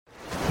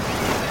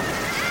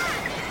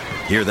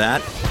Hear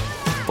that?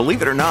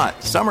 Believe it or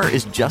not, summer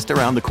is just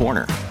around the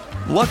corner.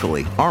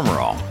 Luckily, Armor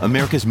All,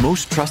 America's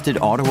most trusted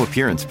auto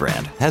appearance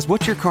brand, has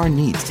what your car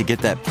needs to get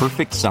that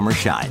perfect summer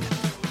shine.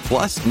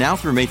 Plus, now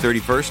through May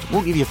 31st,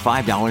 we'll give you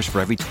 $5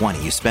 for every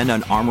 $20 you spend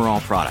on Armor All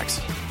products.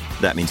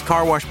 That means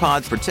car wash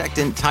pods,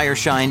 protectant, tire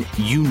shine,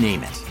 you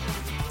name it.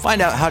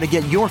 Find out how to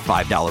get your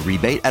 $5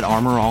 rebate at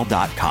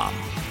armorall.com.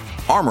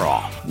 Armor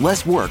All,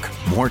 less work,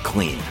 more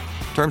clean.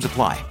 Terms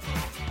apply.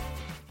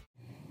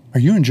 Are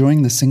you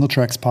enjoying the Single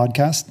Tracks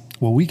podcast?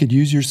 Well, we could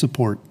use your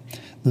support.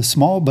 The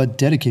small but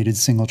dedicated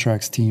Single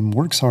Tracks team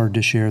works hard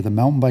to share the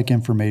mountain bike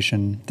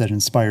information that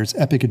inspires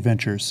epic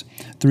adventures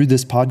through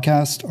this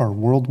podcast, our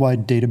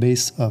worldwide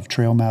database of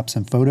trail maps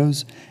and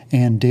photos,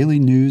 and daily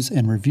news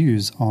and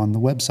reviews on the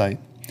website.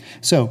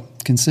 So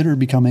consider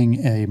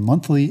becoming a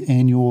monthly,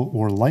 annual,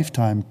 or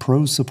lifetime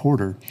pro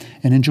supporter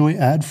and enjoy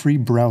ad-free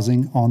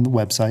browsing on the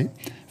website,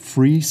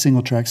 free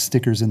Single Tracks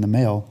stickers in the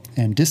mail,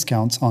 and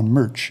discounts on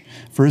merch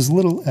for as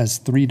little as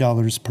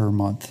 $3 per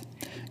month.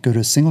 Go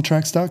to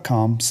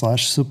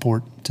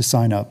singletracks.com/support to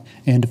sign up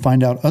and to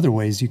find out other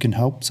ways you can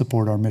help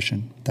support our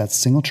mission. That's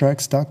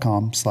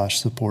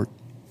singletracks.com/support.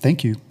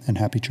 Thank you and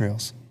happy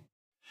trails.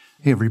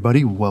 Hey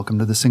everybody, welcome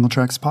to the Single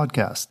Tracks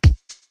podcast.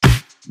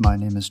 My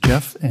name is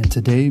Jeff, and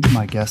today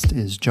my guest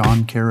is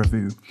John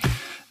Carrevoux.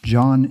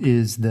 John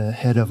is the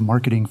head of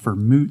marketing for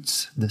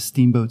Moots, the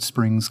Steamboat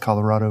Springs,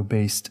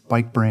 Colorado-based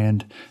bike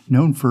brand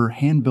known for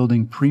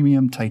hand-building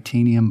premium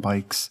titanium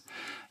bikes.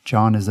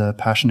 John is a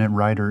passionate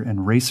rider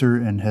and racer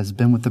and has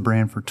been with the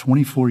brand for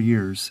 24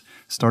 years,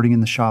 starting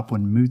in the shop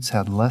when Moots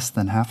had less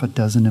than half a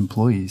dozen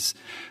employees.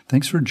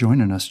 Thanks for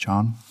joining us,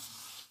 John.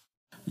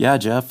 Yeah,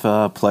 Jeff,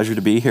 pleasure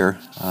to be here.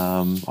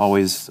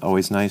 Always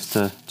nice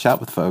to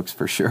chat with folks,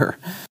 for sure.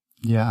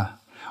 Yeah.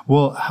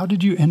 Well, how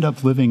did you end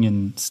up living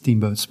in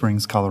Steamboat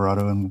Springs,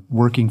 Colorado, and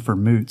working for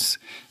Moots?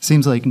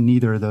 Seems like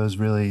neither of those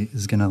really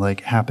is going to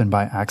happen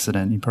by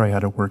accident. You probably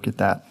had to work at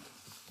that.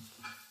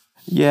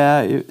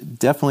 Yeah,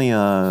 definitely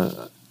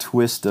a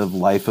twist of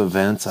life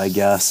events, I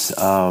guess.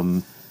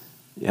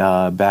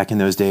 Back in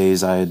those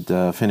days, I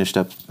had finished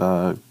up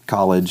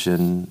college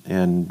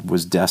and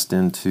was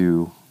destined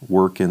to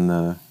work in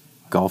the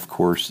golf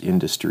course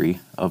industry,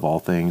 of all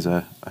things.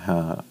 I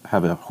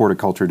have a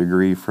horticulture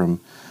degree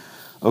from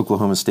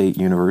Oklahoma State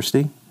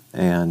University,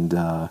 and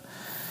I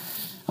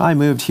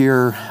moved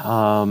here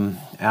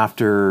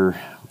after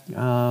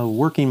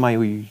working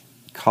my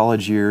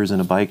college years in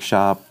a bike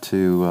shop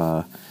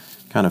to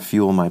kind of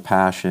fuel my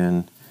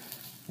passion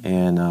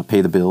and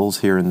pay the bills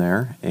here and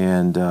there.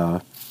 And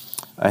I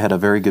had a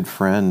very good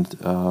friend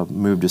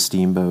move to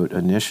Steamboat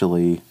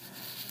initially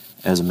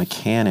as a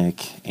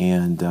mechanic,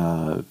 and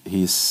I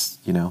was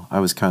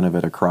kind of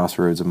at a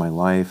crossroads of my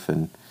life,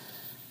 and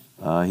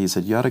he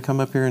said, you ought to come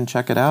up here and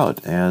check it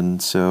out.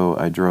 And so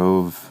I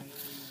drove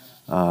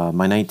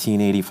my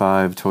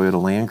 1985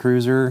 Toyota Land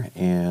Cruiser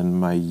and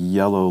my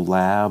yellow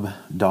lab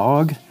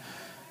dog,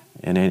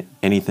 and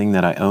anything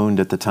that I owned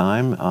at the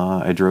time,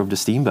 I drove to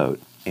Steamboat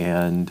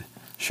and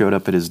showed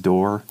up at his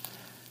door.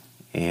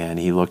 And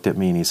he looked at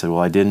me and he said,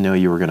 well, I didn't know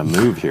you were going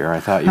to move here. I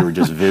thought you were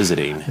just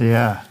visiting.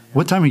 Yeah.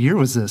 What time of year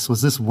was this?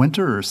 Was this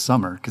winter or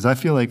summer? Because I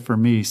feel like for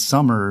me,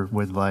 summer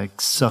would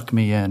suck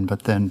me in.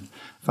 But then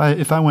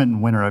if I went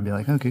in winter, I'd be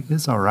like, okay,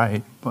 it's all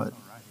right. But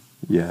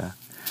yeah.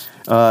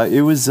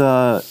 It was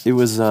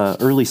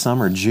early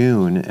summer,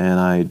 June,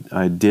 and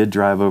I did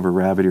drive over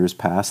Rabbit Ears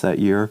Pass that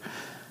year.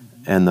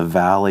 And the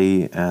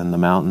valley and the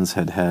mountains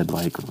had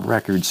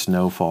record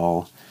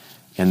snowfall,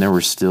 and there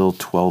were still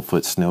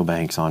 12-foot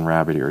snowbanks on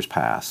Rabbit Ears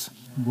Pass.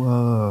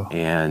 Whoa.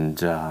 And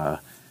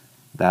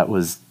that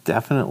was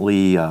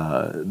definitely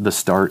the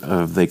start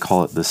of, they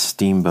call it the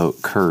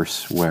Steamboat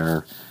curse,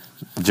 where,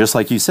 just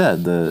like you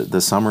said,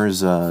 the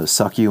summers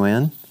suck you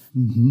in,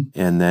 mm-hmm.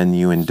 and then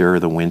you endure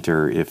the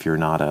winter if you're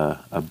not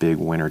a big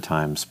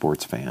wintertime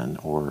sports fan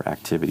or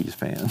activities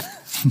fan.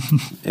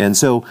 And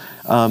so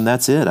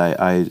that's it.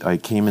 I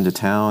came into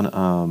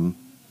town.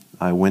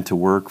 I went to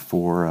work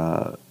for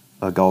a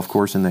golf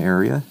course in the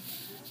area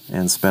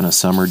and spent a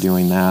summer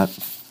doing that,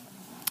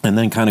 and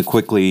then kind of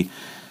quickly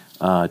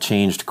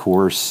changed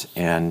course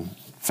and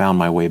found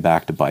my way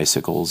back to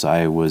bicycles.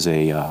 I was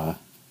a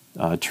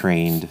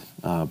trained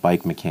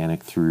bike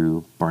mechanic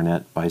through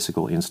Barnett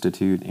Bicycle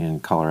Institute in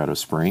Colorado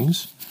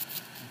Springs.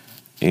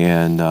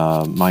 And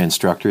my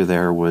instructor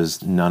there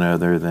was none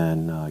other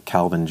than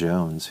Calvin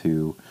Jones,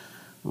 who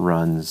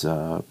runs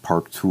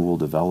Park Tool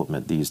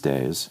Development these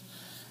days.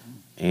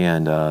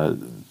 And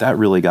that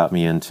really got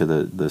me into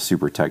the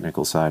super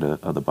technical side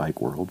of the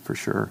bike world, for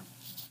sure.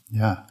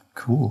 Yeah,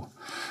 cool.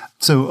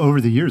 So over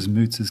the years,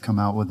 Moots has come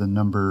out with a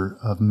number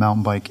of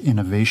mountain bike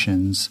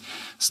innovations,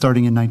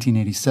 starting in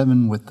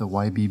 1987 with the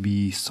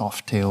YBB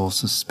Softail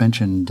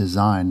suspension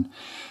design.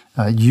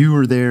 You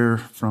were there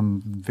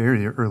from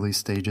very early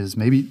stages.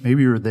 Maybe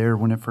you were there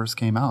when it first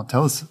came out.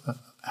 Tell us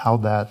how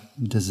that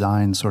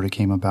design sort of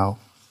came about.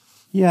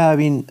 Yeah, I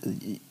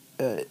mean,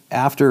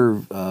 after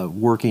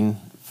working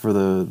for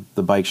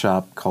the bike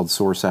shop called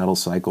Sore Saddle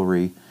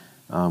Cyclery,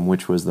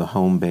 which was the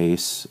home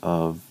base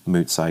of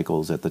Moot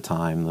Cycles at the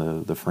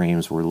time. The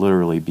frames were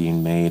literally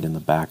being made in the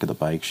back of the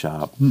bike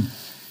shop.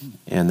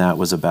 And that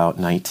was about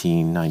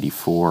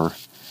 1994.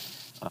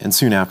 And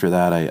soon after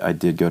that, I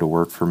did go to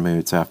work for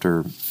Moots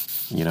after,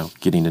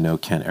 getting to know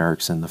Kent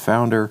Erickson, the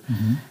founder.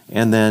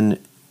 And then,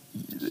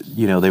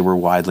 they were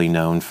widely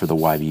known for the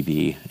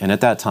YBB. And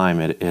at that time,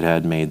 it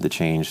had made the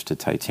change to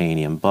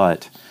titanium.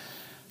 But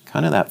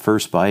kind of that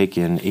first bike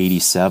in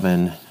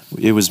 '87,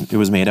 it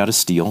was made out of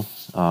steel.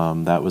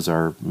 That was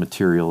our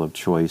material of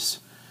choice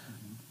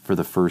for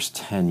the first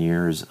 10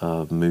 years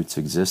of Moot's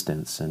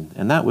existence.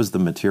 And that was the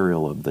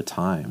material of the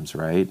times,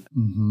 right?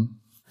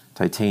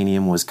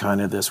 Titanium was kind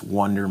of this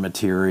wonder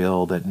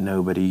material that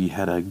nobody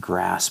had a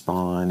grasp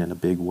on in a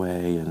big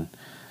way. And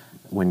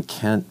when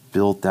Kent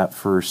built that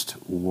first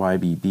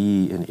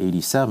YBB in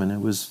 '87, it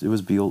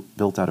was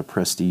built out of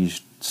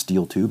Prestige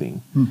steel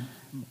tubing.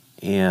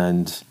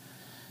 And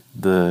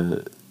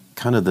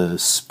the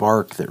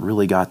spark that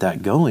really got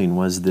that going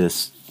was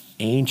this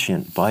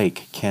ancient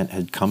bike Kent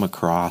had come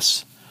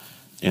across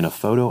in a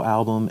photo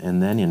album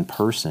and then in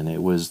person.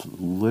 It was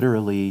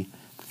literally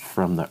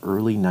from the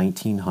early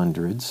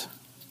 1900s.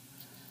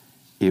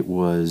 It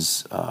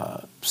was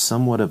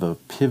somewhat of a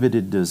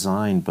pivoted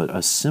design, but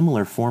a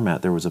similar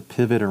format. There was a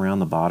pivot around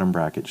the bottom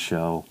bracket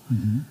shell,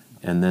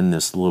 and then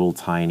this little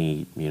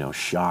tiny,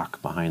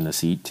 shock behind the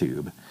seat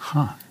tube.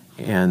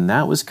 And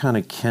that was kind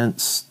of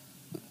Kent's,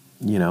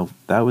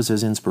 that was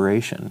his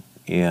inspiration.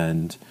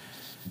 And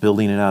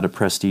building it out of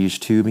Prestige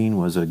tubing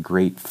was a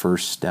great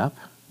first step.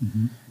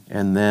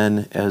 And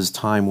then as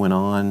time went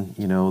on,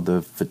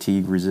 the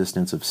fatigue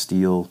resistance of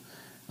steel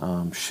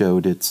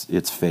showed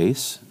its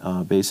face,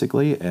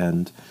 basically,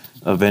 and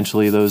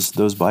eventually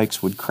those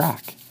bikes would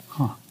crack.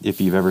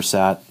 If you've ever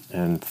sat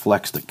and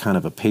flexed kind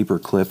of a paper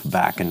clip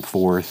back and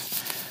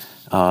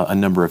forth a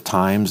number of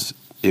times,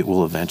 it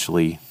will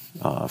eventually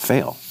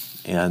fail.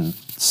 And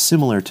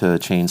similar to a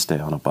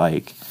chainstay on a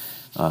bike,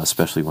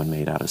 especially when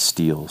made out of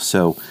steel.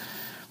 So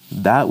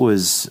that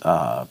was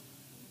a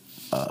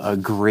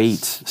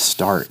great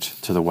start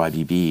to the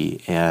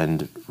YBB.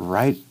 And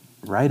right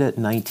at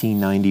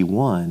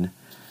 1991,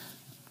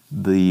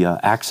 the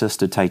access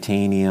to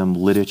titanium,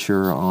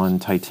 literature on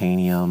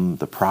titanium,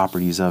 the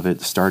properties of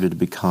it started to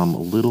become a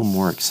little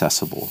more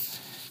accessible.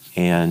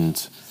 And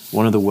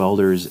one of the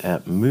welders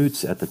at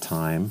Moots at the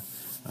time,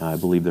 I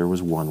believe there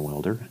was one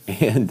welder,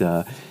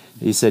 and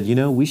he said,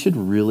 we should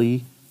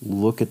really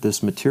look at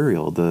this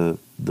material. The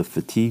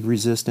fatigue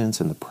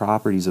resistance and the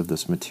properties of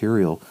this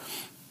material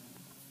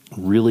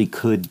really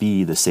could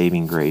be the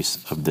saving grace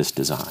of this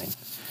design.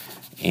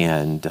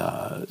 And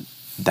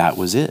that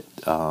was it.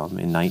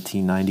 In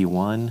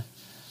 1991,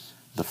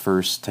 the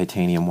first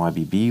titanium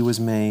YBB was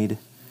made,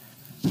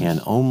 and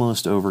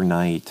almost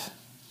overnight,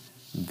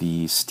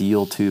 the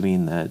steel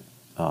tubing that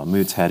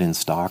Moots had in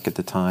stock at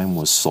the time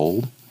was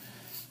sold,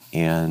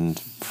 and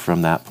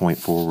from that point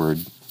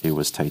forward, it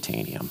was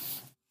titanium.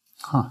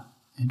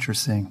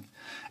 Interesting.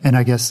 And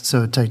I guess,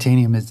 so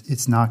titanium,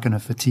 it's not going to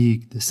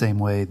fatigue the same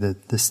way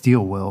that the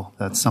steel will.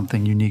 That's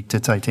something unique to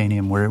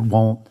titanium where it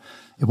won't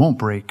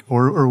break,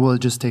 or will it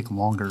just take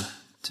longer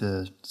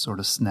to sort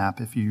of snap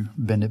if you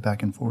bend it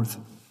back and forth?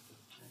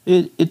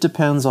 It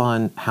depends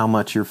on how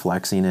much you're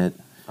flexing it.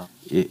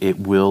 It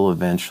will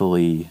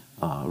eventually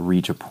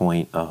reach a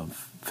point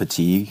of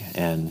fatigue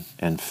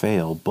and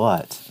fail,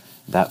 but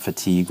that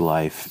fatigue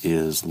life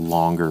is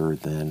longer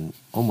than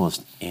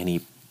almost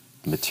any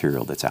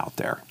material that's out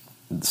there.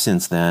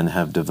 Since then,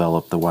 have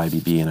developed the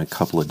YBB in a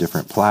couple of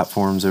different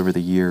platforms over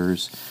the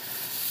years,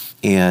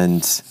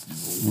 and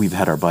we've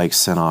had our bikes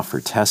sent off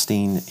for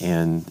testing.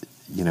 And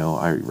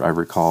I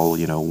recall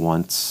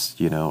once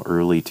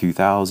early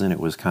 2000, it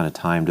was kind of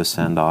time to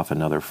send off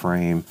another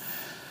frame,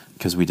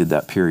 because we did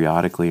that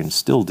periodically and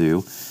still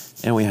do,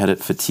 and we had it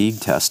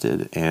fatigue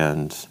tested,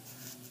 and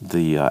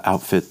the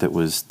outfit that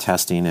was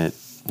testing it,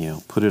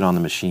 put it on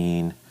the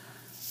machine,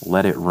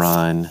 let it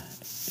run.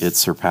 It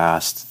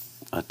surpassed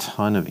a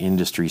ton of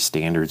industry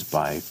standards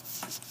by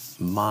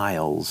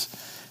miles,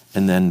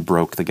 and then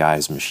broke the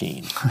guy's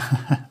machine.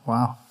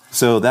 Wow.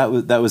 So that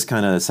was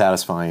kind of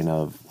satisfying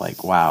of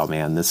like, wow,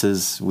 man,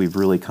 we've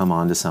really come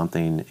on to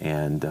something,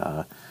 and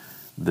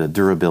the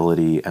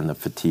durability and the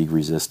fatigue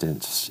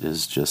resistance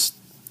is just,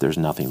 there's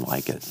nothing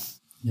like it.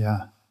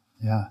 Yeah.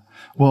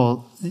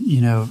 Well,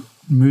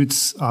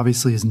 Moots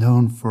obviously is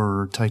known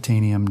for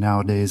titanium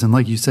nowadays. And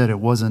like you said, it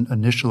wasn't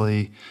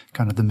initially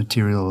kind of the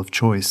material of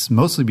choice,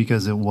 mostly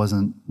because it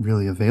wasn't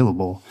really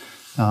available.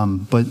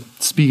 But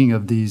speaking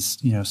of these,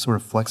 sort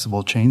of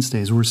flexible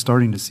chainstays, we're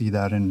starting to see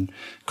that in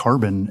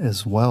carbon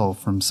as well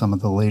from some of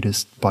the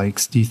latest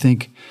bikes. Do you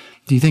think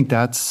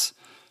that's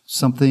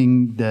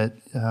something that,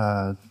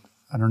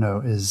 I don't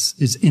know,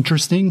 is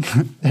interesting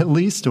at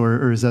least,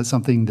 or is that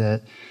something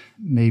that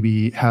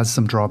maybe has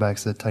some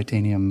drawbacks that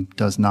titanium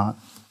does not?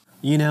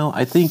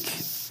 I think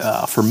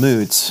for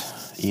Moots,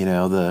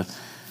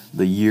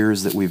 the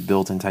years that we've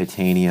built in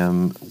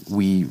titanium,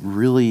 we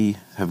really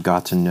have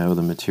got to know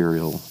the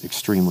material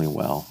extremely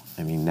well.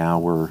 I mean, now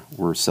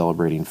we're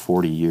celebrating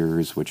 40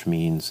 years, which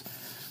means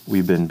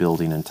we've been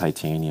building in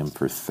titanium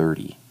for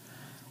 30.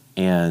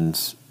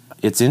 And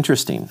it's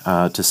interesting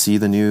to see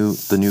the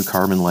new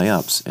carbon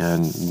layups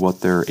and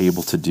what they're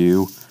able to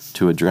do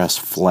to address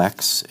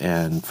flex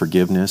and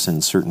forgiveness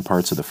in certain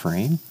parts of the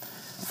frame.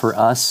 For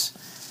us,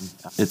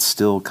 it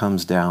still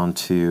comes down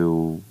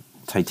to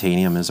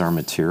titanium is our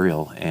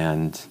material,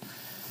 and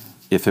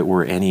if it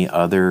were any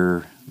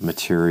other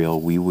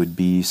material, we would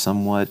be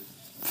somewhat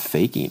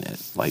faking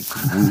it. Like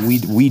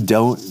we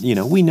don't,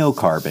 we know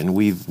carbon.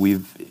 We've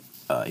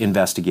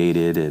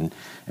investigated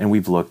and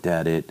we've looked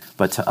at it,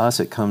 but to us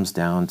it comes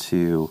down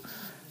to,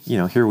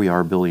 here we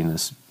are building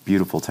this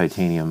beautiful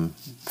titanium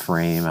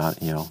frame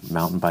out,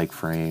 mountain bike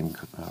frame,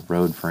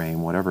 road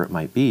frame, whatever it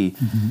might be,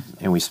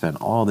 and we spend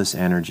all this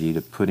energy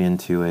to put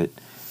into it,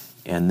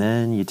 and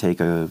then you take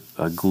a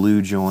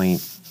glue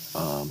joint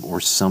or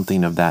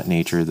something of that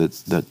nature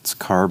that's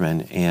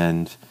carbon,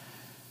 and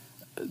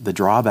the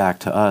drawback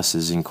to us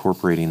is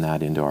incorporating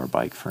that into our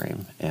bike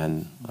frame,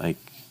 and like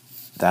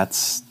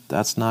that's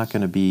not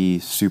going to be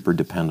super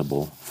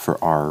dependable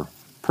for our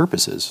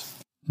purposes.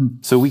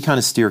 So we kind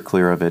of steer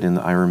clear of it. And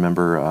I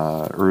remember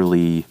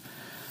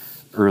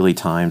early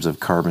times of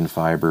carbon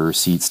fiber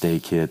seat stay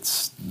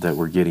kits that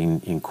were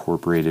getting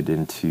incorporated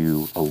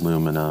into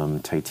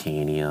aluminum,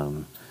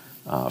 titanium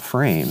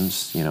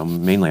frames,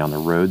 mainly on the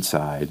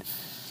roadside.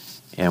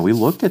 And we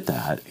looked at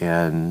that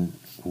and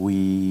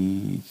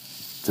we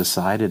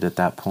decided at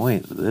that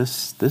point,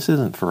 this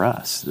isn't for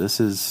us. This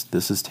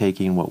is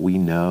taking what we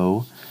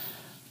know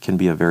can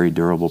be a very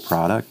durable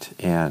product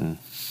and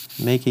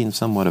making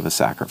somewhat of a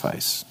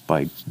sacrifice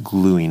by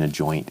gluing a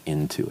joint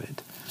into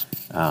it.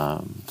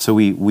 So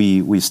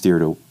we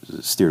steered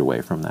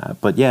away from that.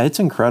 But yeah, it's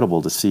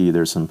incredible to see.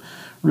 There's some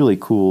really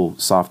cool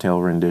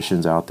Softail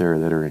renditions out there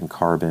that are in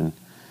carbon,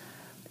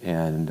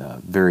 and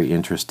very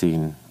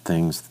interesting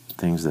things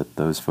that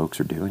those folks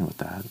are doing with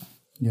that.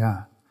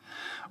 Yeah.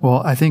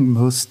 Well, I think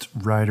most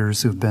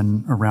riders who've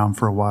been around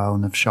for a while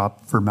and have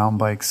shopped for mountain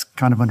bikes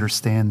kind of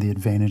understand the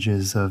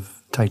advantages of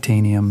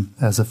titanium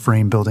as a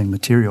frame building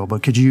material.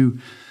 But could you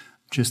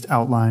just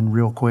outline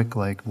real quick,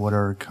 like what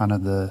are kind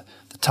of the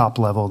top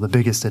level, the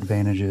biggest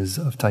advantages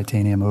of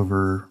titanium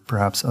over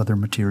perhaps other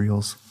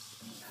materials?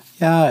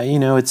 Yeah,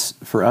 it's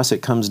for us,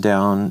 it comes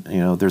down,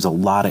 there's a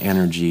lot of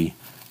energy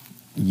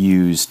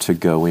used to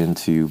go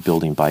into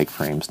building bike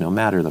frames, no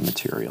matter the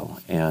material.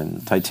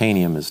 And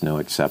titanium is no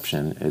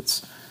exception.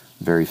 It's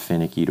very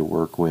finicky to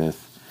work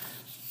with,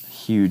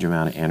 huge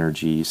amount of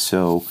energy.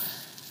 So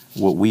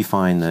what we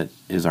find that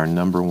is our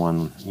number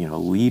one,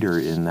 leader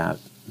in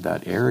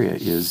that area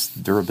is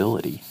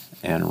durability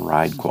and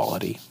ride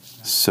quality.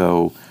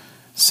 So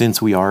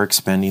since we are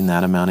expending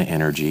that amount of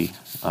energy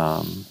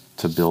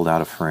to build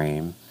out a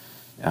frame,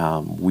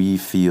 we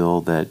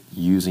feel that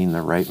using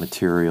the right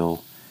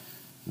material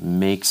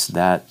makes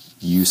that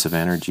use of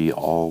energy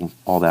all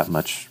that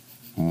much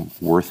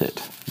worth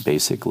it,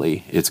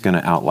 basically. It's going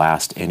to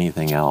outlast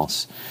anything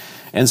else.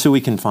 And so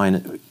we can find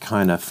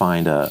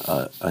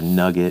a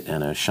nugget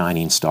and a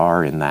shining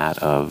star in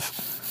that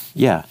of,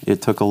 yeah,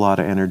 it took a lot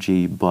of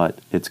energy, but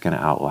it's going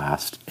to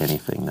outlast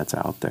anything that's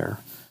out there.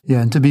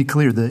 Yeah, and to be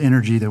clear, the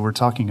energy that we're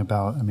talking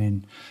about, I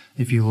mean,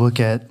 if you look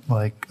at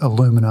like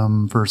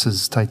aluminum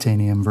versus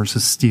titanium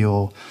versus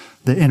steel,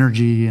 the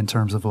energy in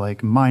terms of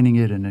like mining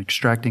it and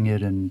extracting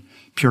it and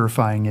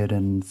purifying it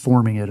and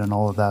forming it and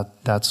all of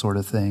that sort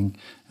of thing,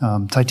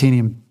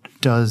 titanium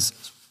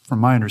does, from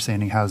my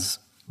understanding,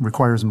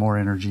 requires more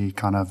energy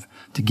kind of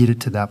to get it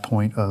to that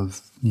point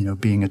of,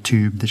 being a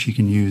tube that you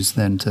can use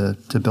then to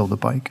build a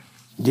bike.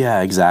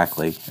 Yeah,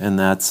 exactly. And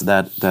that's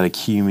that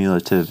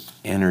accumulative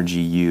energy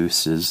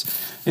use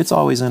it's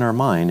always in our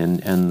mind.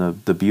 And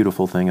the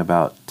beautiful thing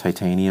about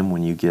titanium,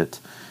 when you get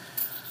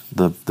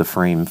the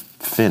frame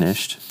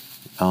finished,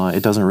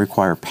 it doesn't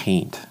require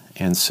paint.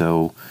 And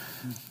so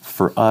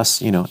for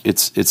us,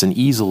 it's an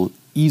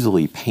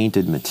easily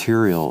painted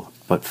material,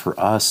 but for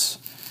us,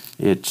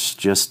 it's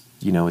just,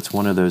 it's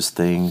one of those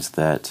things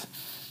that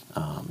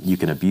you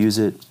can abuse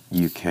it.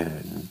 You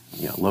can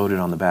load it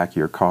on the back of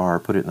your car,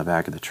 put it in the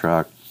back of the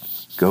truck,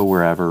 go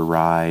wherever,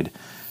 ride,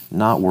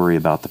 not worry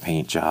about the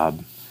paint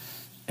job.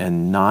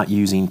 And not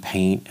using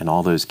paint and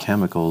all those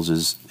chemicals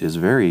is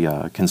very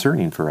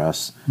concerning for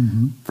us,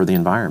 for the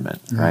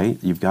environment, right?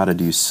 You've got to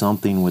do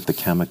something with the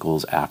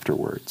chemicals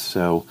afterwards.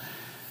 So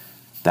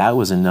that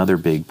was another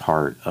big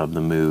part of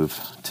the move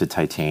to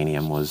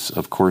titanium was,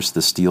 of course,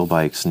 the steel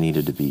bikes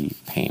needed to be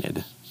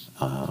painted.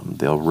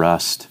 They'll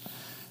rust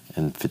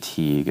and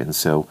fatigue. And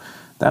so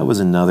that was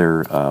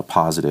another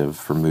positive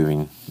for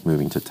moving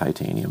to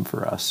titanium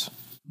for us.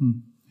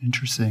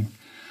 Interesting.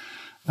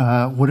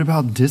 What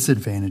about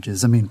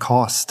disadvantages? I mean,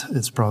 cost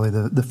is probably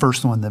the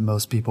first one that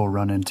most people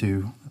run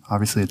into.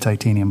 Obviously, a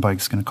titanium bike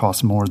is going to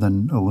cost more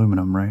than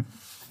aluminum, right?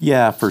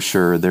 Yeah, for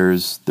sure.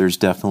 There's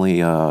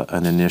definitely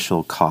an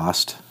initial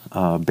cost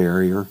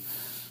barrier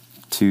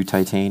to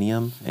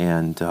titanium,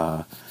 and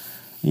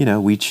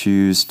we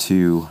choose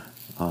to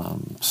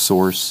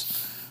source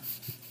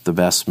the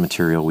best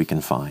material we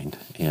can find,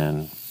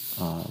 and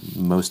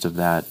Most of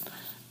that,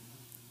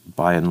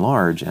 by and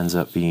large, ends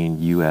up being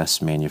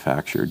U.S.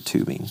 manufactured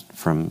tubing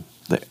from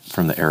the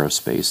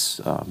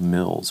aerospace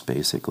mills,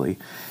 basically.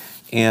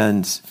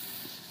 And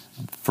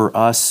for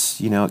us,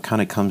 it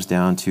kind of comes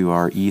down to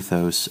our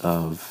ethos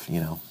of,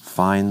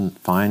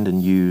 find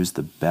and use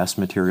the best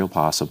material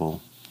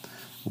possible.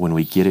 When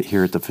we get it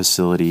here at the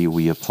facility,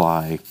 we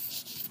apply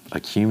a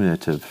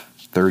cumulative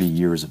 30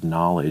 years of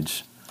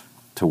knowledge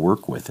to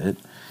work with it.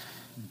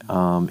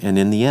 And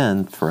in the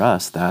end, for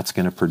us, that's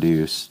going to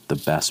produce the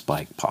best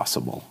bike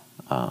possible,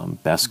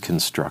 best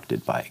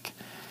constructed bike.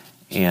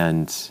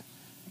 And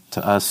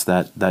to us,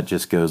 that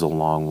just goes a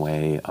long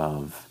way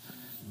of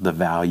the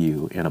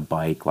value in a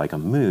bike like a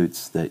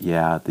Moots, that,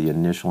 the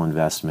initial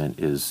investment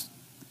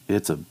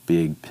it's a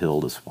big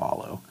pill to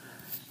swallow.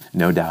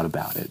 No doubt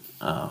about it.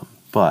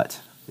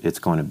 But it's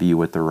going to be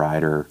with the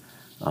rider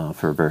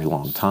for a very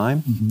long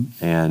time.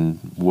 Mm-hmm. And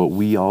what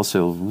we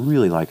also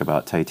really like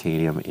about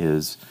titanium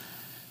is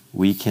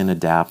we can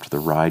adapt the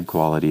ride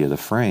quality of the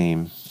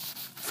frame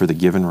for the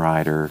given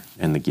rider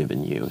and the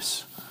given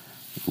use.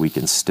 We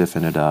can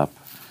stiffen it up,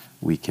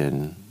 we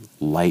can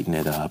lighten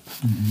it up,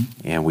 mm-hmm.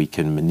 and we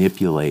can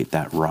manipulate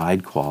that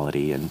ride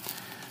quality. And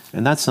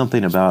that's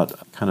something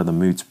about kind of the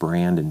Moots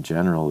brand in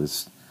general,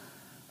 is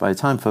by the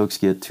time folks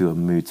get to a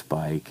Moots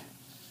bike,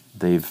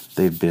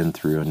 they've been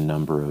through a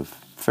number of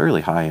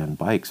fairly high-end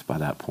bikes by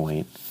that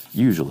point,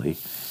 usually.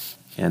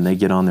 And they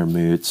get on their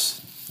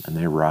Moots and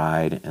they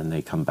ride and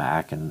they come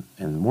back, and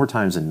more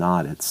times than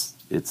not, it's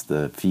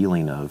the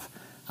feeling of,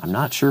 I'm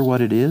not sure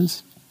what it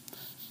is,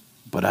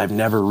 but I've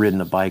never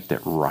ridden a bike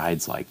that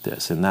rides like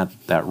this. And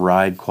that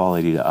ride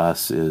quality to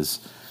us is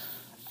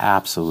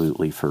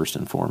absolutely first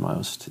and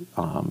foremost.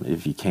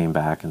 If you came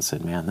back and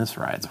said, man, this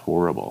ride's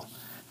horrible,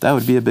 that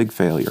would be a big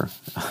failure,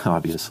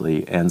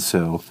 obviously. And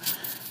so,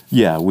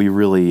 we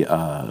really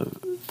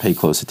pay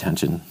close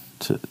attention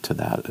to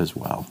that as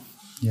well.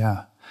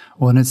 Yeah.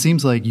 Well, and it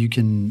seems like you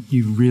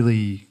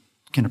really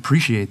can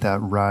appreciate that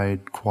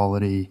ride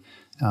quality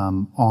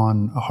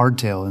on a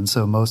hardtail. And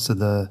so most of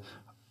the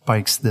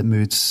bikes that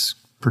Moots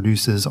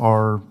produces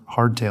are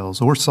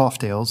hardtails or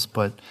softtails,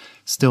 but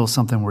still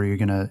something where you're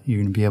gonna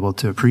be able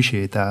to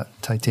appreciate that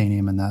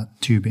titanium and that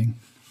tubing.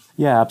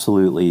 Yeah,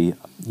 absolutely.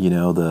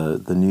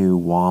 The new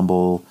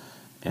Womble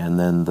and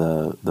then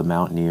the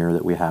Mountaineer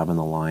that we have in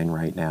the line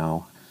right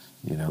now.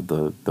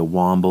 The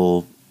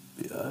Womble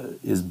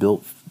is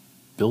built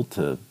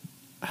to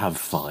have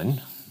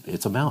fun.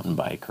 It's a mountain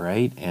bike,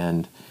 right?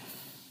 And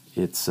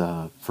it's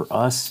for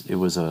us, it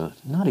was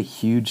not a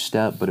huge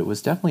step, but it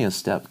was definitely a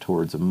step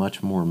towards a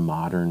much more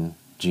modern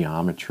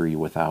geometry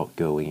without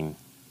going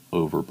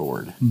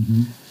overboard.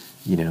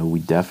 Mm-hmm. We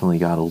definitely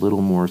got a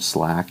little more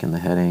slack in the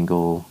head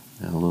angle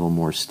and a little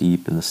more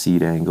steep in the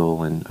seat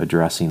angle, and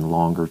addressing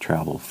longer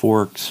travel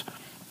forks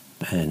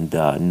and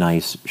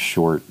nice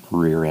short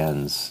rear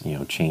ends,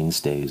 chain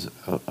stays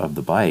of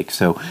the bike.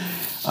 So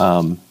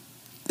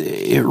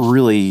it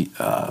really,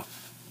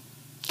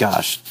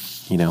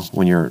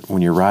 when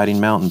you're riding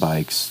mountain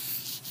bikes,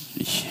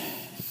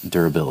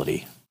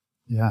 durability.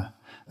 Yeah,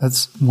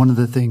 that's one of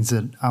the things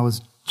that I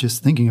was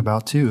just thinking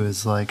about too,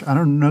 is like, I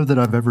don't know that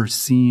I've ever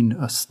seen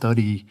a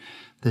study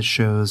that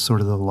shows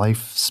sort of the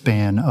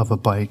lifespan of a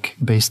bike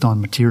based on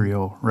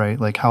material, right?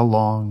 Like how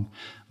long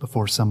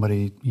before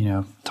somebody,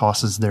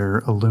 tosses their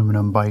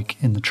aluminum bike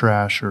in the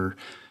trash or,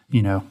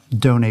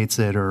 donates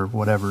it or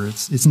whatever.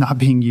 It's not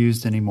being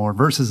used anymore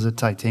versus a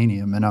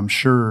titanium. And I'm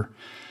sure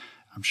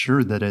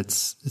that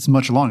it's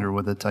much longer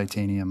with a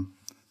titanium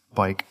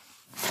bike.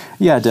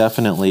 Yeah,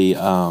 definitely.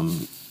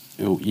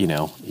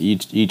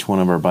 Each one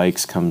of our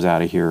bikes comes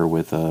out of here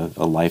with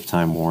a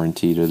lifetime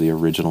warranty to the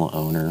original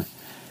owner.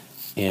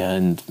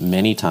 And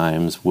many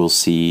times we'll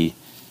see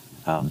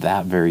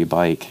that very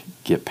bike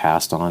get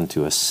passed on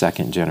to a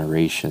second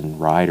generation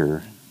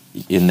rider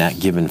in that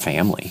given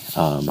family.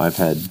 I've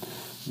had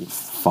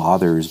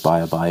fathers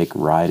buy a bike,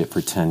 ride it for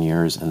 10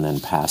 years, and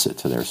then pass it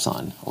to their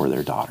son or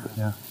their daughter.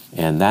 Yeah.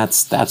 And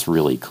that's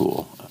really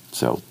cool.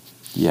 So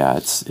yeah,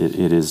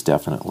 it is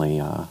definitely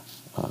a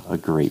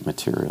great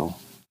material.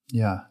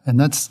 Yeah, and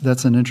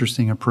that's an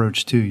interesting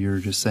approach too. You're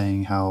just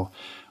saying how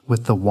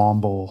with the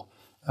Womble,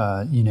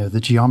 the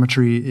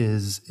geometry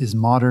is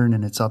modern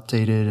and it's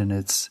updated and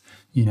it's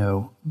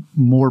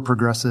more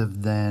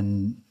progressive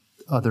than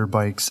other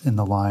bikes in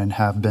the line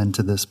have been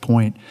to this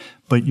point.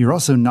 But you're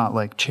also not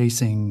like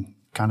chasing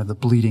kind of the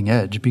bleeding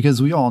edge,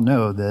 because we all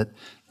know that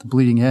the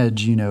bleeding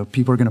edge,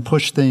 people are going to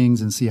push things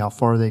and see how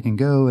far they can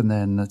go, and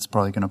then it's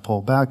probably going to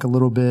pull back a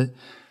little bit.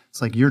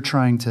 It's like you're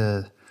trying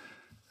to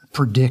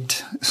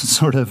predict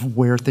sort of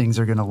where things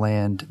are going to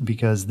land,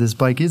 because this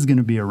bike is going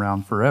to be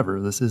around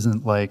forever. This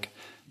isn't like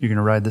you're going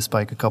to ride this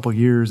bike a couple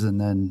years and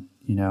then,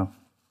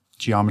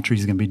 geometry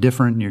is going to be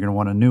different and you're going to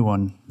want a new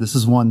one. This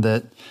is one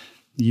that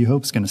you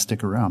hope is going to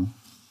stick around.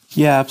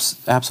 Yeah,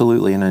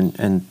 absolutely.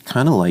 And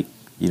kind of like,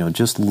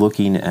 just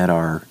looking at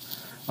our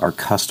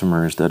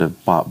customers that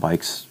have bought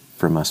bikes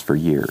from us for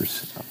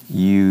years,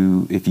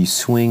 if you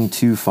swing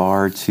too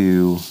far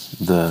to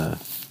the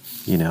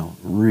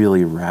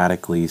really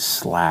radically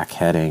slack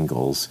head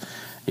angles,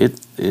 it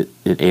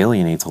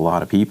alienates a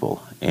lot of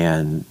people.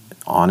 And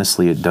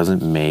honestly, it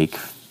doesn't make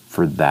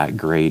for that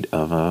great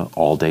of a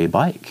all-day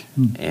bike.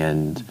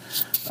 And,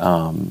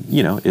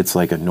 it's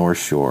like a North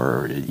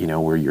Shore,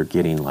 where you're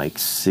getting like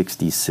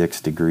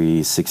 66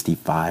 degrees,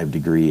 65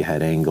 degree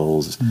head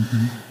angles.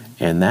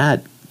 And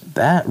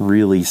that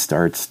really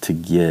starts to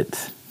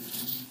get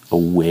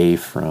away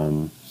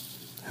from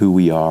who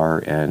we are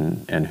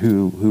and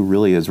who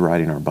really is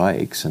riding our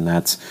bikes. And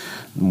that's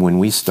when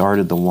we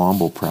started the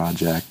Womble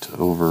project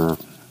over,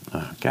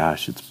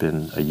 it's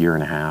been a year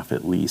and a half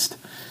at least.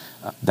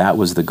 That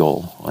was the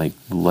goal. Like,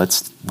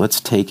 let's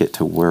take it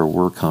to where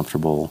we're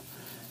comfortable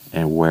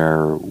and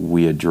where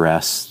we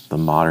address the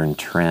modern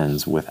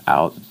trends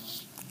without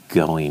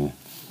going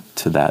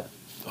to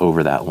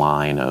over that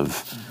line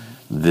of,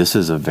 this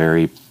is a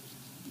very,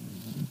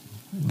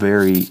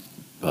 very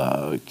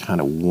kind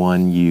of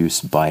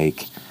one-use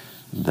bike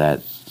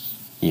that,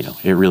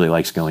 it really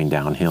likes going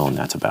downhill, and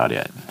that's about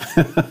it.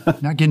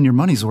 Not getting your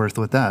money's worth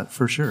with that,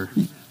 for sure.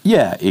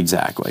 Yeah,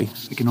 exactly.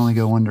 It can only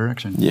go one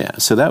direction. Yeah,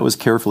 so that was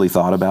carefully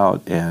thought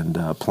about and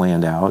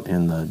planned out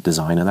in the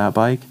design of that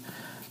bike.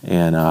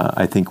 And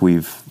I think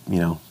we've,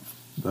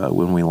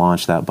 when we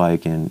launched that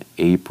bike in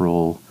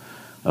April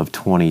of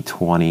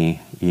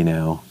 2020, we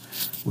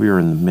were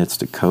in the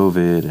midst of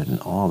COVID and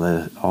all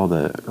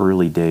the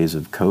early days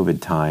of COVID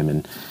time,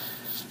 and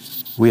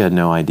we had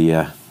no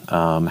idea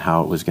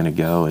how it was going to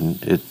go.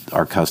 And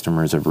our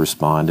customers have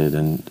responded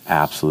and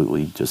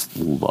absolutely just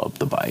love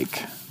the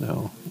bike.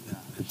 So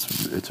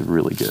it's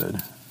really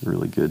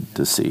good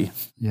to see.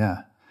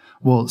 Yeah.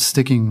 Well,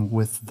 sticking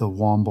with the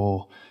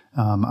Womble,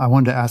 I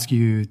wanted to ask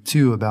you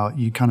too about,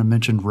 you kind of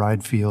mentioned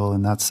ride feel,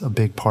 and that's a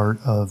big part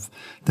of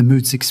the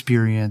Moots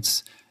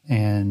experience.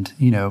 And,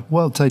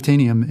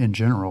 titanium in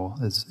general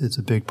is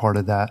a big part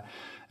of that.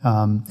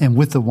 And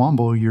with the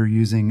Womble, you're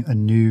using a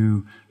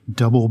new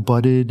double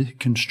butted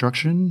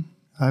construction,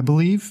 I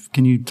believe.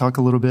 Can you talk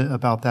a little bit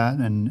about that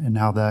and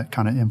how that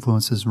kind of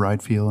influences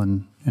ride feel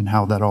and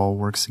how that all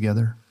works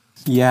together?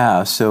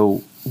 Yeah.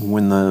 So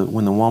when the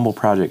Womble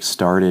project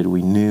started,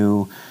 we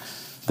knew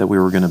that we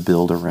were going to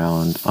build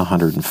around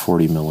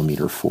 140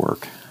 millimeter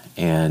fork.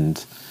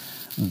 And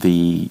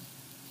the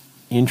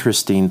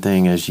interesting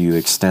thing, as you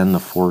extend the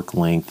fork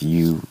length,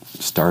 you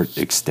start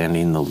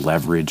extending the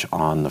leverage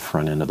on the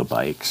front end of the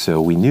bike.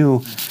 So we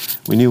knew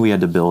we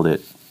had to build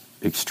it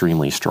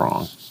extremely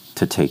strong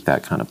to take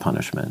that kind of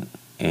punishment.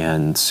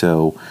 And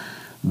so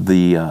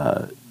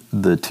the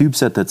tube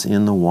set that's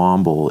in the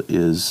Womble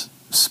is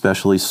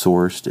specially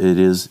sourced.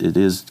 It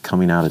is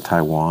coming out of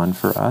Taiwan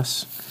for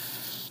us,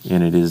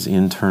 and it is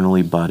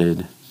internally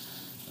butted,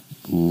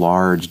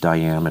 large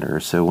diameter.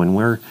 So when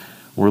we're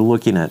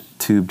looking at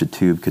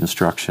tube-to-tube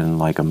construction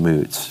like a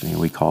Moots,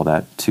 we call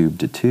that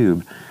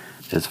tube-to-tube.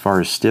 As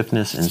far as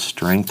stiffness and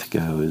strength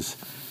goes,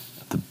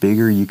 the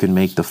bigger you can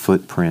make the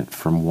footprint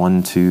from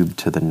one tube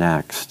to the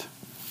next,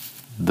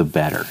 the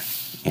better.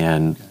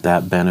 And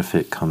that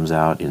benefit comes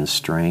out in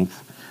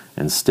strength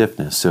and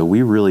stiffness. So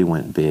we really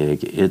went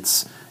big.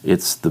 It's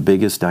the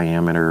biggest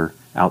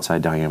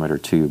outside diameter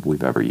tube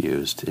we've ever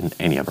used in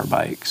any of our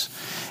bikes.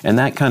 And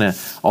that kind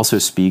of also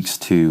speaks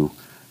to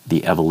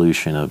the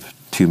evolution of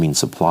tubing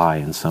supply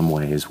in some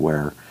ways,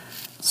 where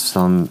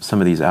some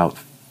of these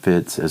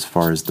outfits, as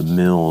far as the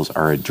mills,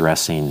 are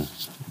addressing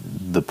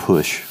the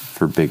push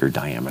for bigger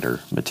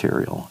diameter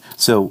material.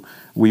 So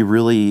we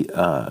really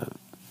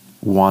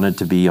wanted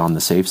to be on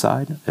the safe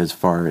side as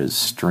far as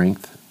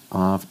strength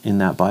in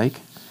that bike.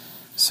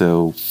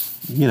 So,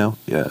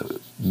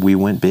 we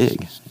went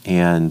big.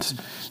 And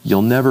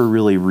you'll never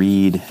really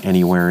read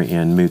anywhere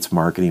in Moots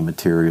marketing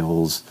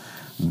materials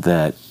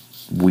that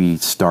we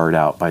start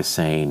out by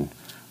saying,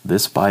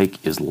 this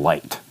bike is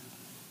light.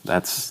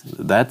 That's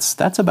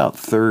about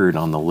third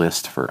on the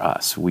list for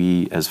us.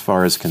 We, as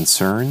far as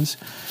concerns,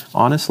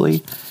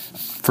 honestly,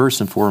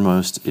 first and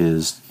foremost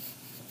is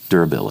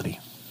durability.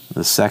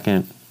 The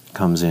second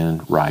comes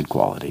in ride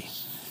quality.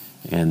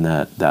 And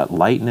that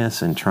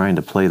lightness and trying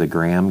to play the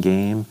gram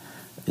game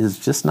is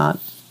just not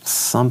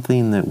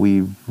something that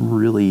we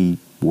really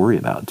worry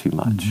about too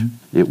much.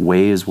 Mm-hmm. It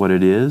weighs what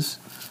it is.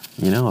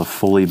 A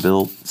fully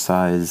built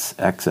size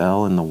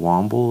XL in the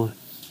Womble,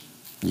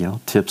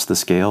 tips the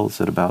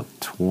scales at about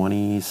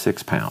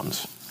 26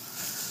 pounds.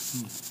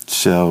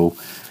 So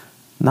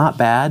not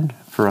bad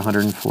for a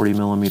 140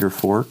 millimeter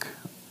fork.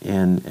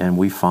 And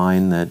we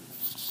find that,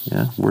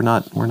 we're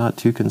not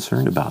too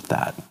concerned about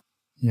that.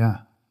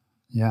 Yeah.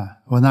 Yeah.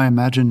 Well, I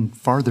imagine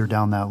farther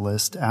down that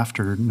list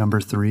after number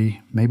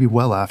 3, maybe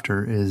well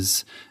after,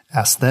 is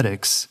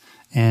aesthetics.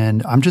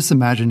 And I'm just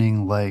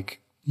imagining,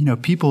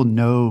 people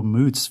know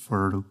Moots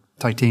for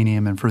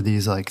titanium and for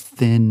these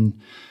thin,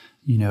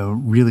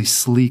 really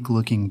sleek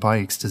looking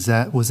bikes.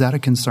 Was that a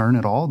concern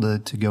at all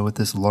to go with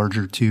this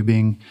larger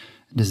tubing?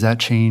 Does that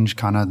change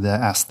kind of the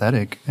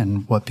aesthetic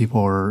and what people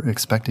are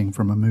expecting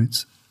from a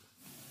Moots?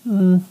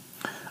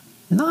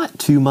 Not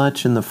too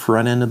much in the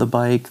front end of the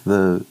bike.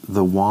 The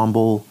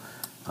Womble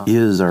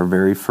is our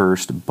very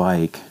first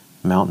bike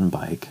mountain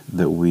bike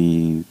that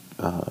we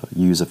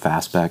use a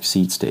fastback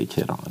seat stay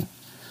kit on.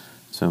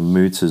 So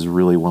Moots is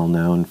really well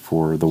known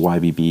for the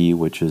YBB,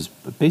 which is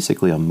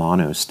basically a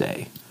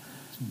monostay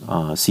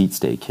seat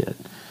stay kit.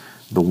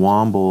 The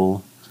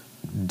Womble,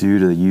 due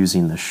to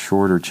using the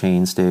shorter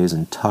chain stays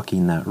and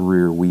tucking that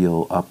rear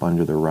wheel up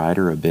under the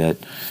rider a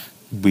bit,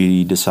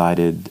 we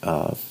decided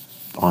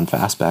on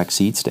fastback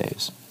seat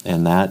stays.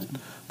 And that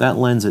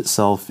lends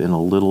itself in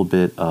a little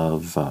bit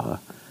of,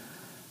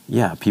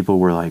 people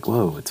were like,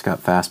 whoa, it's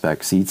got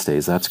fastback seat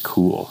stays, that's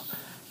cool.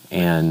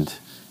 And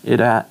it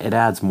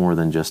adds more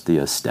than just the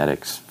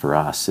aesthetics for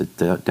us. It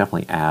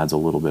definitely adds a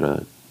little bit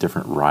of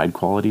different ride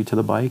quality to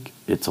the bike.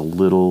 It's a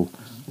little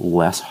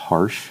less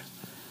harsh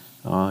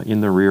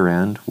in the rear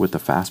end with the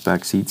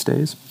fastback seat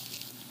stays.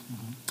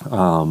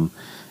 And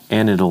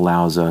it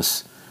allows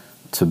us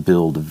to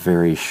build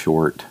very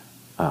short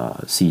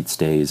seat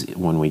stays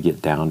when we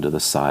get down to the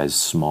size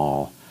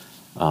small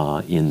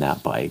in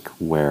that bike,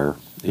 where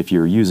if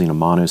you're using a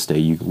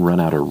monostay, you run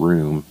out of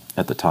room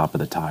at the top of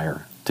the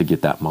tire to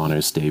get that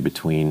monostay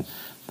between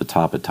the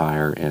top of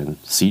tire and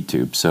seat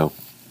tube. So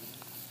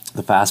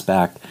the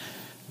fastback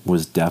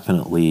was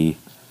definitely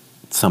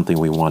something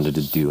we wanted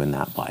to do in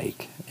that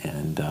bike.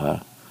 And,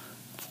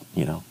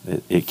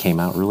 it came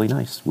out really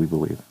nice, we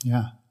believe.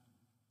 Yeah.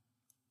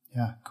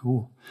 Yeah,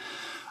 cool.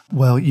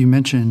 Well, you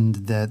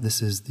mentioned that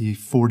this is the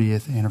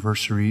 40th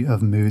anniversary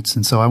of Moots.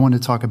 And so I want to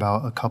talk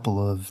about a couple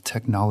of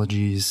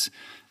technologies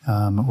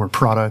or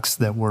products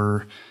that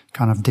were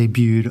kind of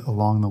debuted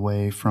along the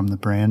way from the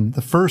brand.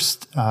 The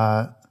first,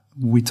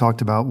 we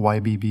talked about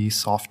YBB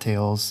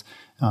Softails,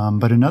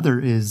 but another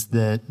is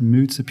that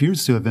Moots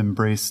appears to have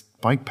embraced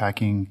bike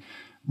packing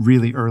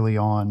really early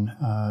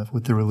on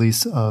with the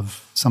release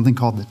of something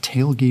called the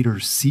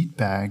Tailgater Seat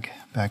Bag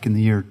back in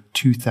the year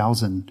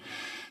 2000.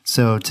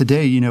 So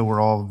today,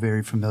 we're all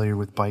very familiar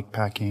with bike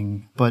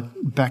packing,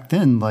 but back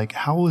then,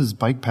 how was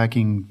bike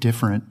packing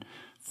different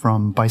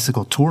from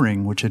bicycle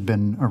touring, which had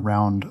been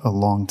around a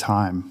long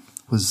time?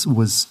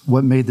 Was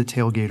what made the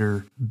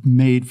Tailgater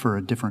made for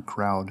a different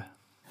crowd?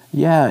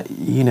 Yeah,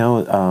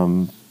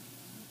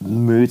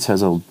 Moots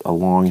has a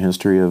long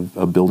history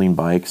of building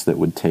bikes that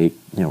would take,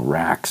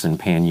 racks and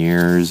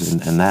panniers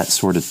and that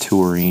sort of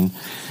touring,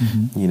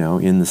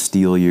 in the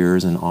steel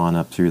years and on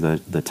up through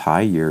the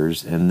tie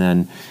years. And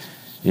then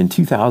in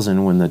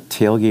 2000, when the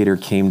Tailgater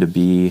came to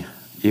be,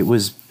 it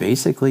was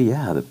basically,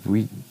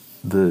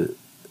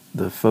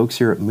 the folks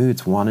here at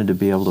Moots wanted to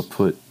be able to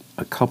put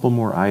a couple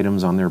more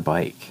items on their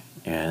bike.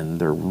 And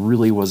there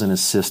really wasn't a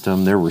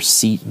system. There were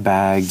seat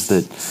bags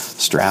that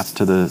strapped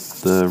to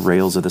the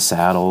rails of the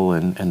saddle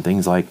and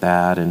things like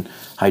that, and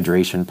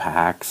hydration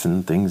packs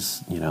and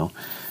things,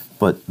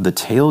 But the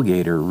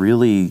Tailgater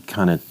really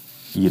kind of,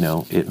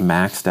 it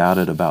maxed out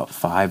at about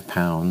 5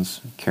 pounds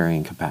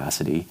carrying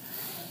capacity.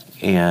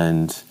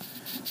 And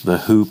the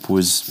hoop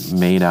was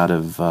made out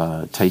of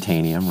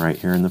titanium right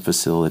here in the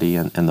facility,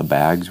 and the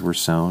bags were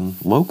sewn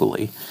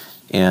locally.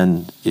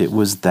 And it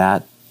was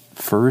that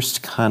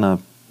first kind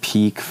of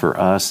peak for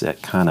us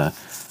at kind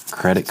of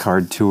credit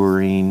card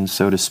touring,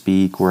 so to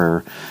speak,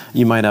 where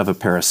you might have a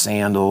pair of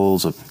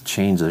sandals, a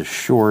change of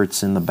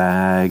shorts in the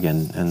bag,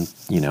 and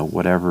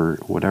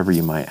whatever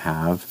you might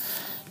have.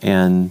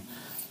 And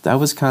that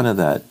was kind of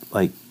that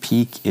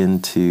peak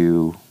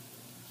into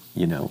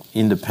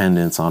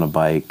independence on a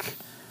bike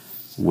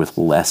with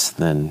less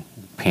than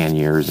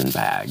panniers and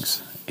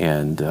bags.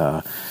 And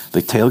the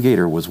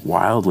Tailgater was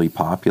wildly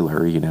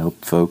popular.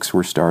 Folks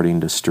were starting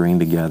to string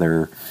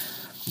together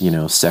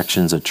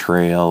sections of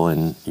trail,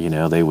 and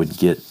they would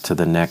get to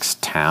the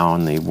next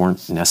town. They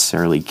weren't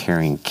necessarily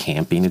carrying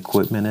camping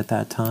equipment at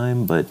that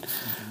time, but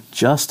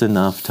just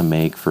enough to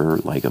make for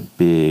a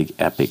big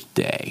epic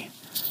day.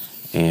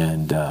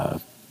 And that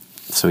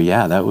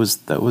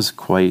was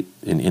quite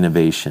an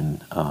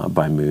innovation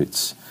by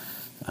Moots.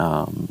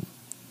 And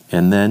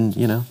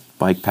then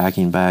bike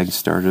packing bags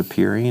started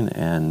appearing,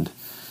 and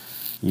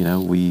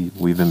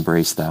we've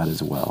embraced that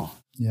as well.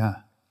 Yeah.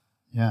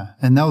 Yeah.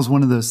 And that was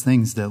one of those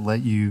things that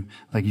let you,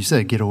 like you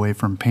said, get away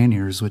from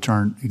panniers, which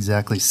aren't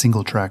exactly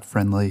single track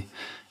friendly.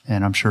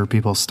 And I'm sure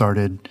people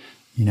started,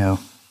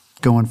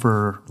 going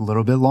for a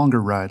little bit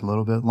longer ride, a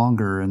little bit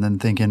longer, and then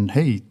thinking,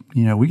 hey,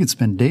 we could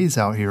spend days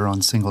out here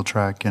on single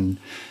track. And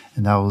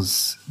that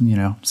was,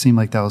 seemed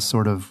like that was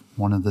sort of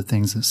one of the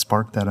things that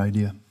sparked that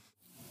idea.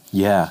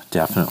 Yeah,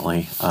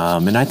 definitely.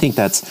 And I think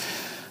that's,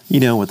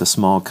 with a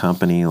small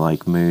company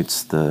like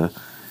Moots, the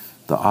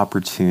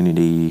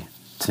opportunity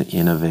to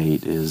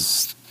innovate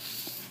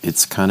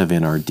it's kind of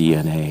in our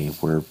DNA,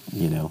 where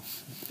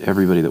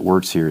everybody that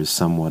works here is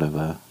somewhat of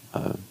a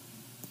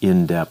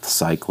in-depth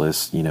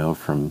cyclist,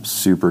 from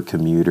super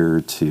commuter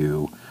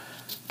to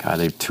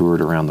they've toured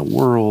around the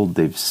world,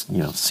 they've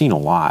seen a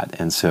lot,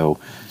 and so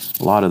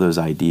a lot of those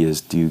ideas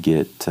do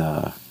get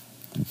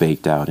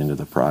baked out into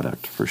the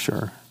product for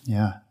sure.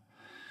 Yeah.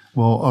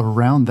 Well,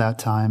 around that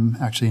time,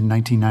 actually in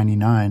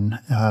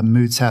 1999,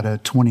 Moots had a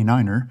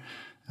 29er,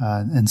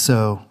 and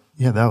so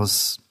that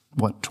was,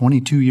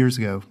 22 years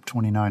ago,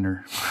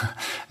 29er.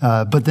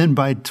 But then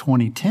by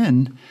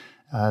 2010,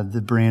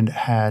 the brand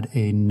had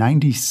a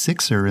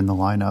 96er in the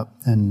lineup,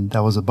 and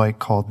that was a bike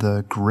called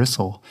the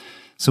Gristle.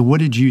 So what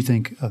did you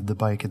think of the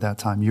bike at that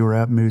time? You were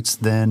at Moots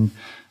then.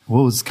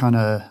 What was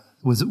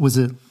was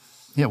it,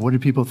 what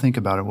did people think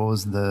about it? What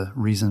was the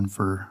reason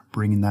for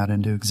bringing that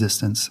into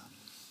existence?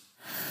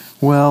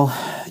 Well,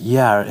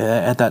 yeah,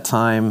 at that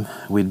time,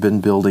 we'd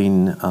been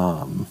building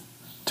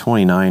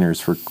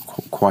 29ers for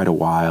quite a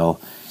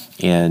while,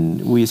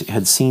 and we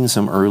had seen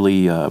some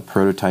early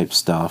prototype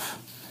stuff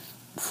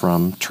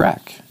from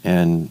Trek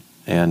and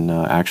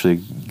actually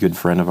a good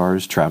friend of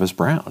ours, Travis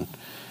Brown.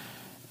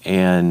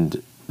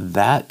 And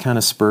that kind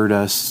of spurred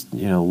us,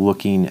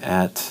 looking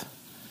at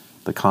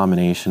the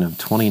combination of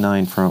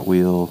 29 front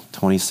wheel,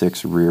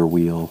 26 rear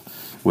wheel,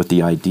 with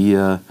the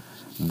idea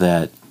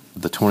that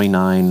the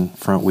 29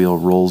 front wheel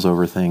rolls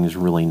over things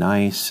really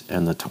nice,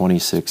 and the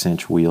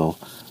 26-inch wheel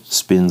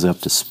spins up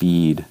to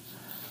speed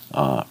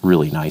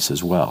really nice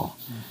as well.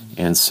 Mm-hmm.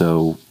 And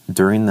so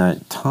during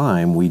that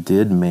time, we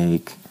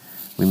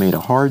made a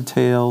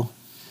hardtail,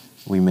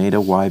 we made a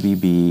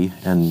YBB,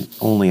 and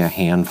only a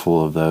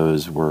handful of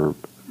those were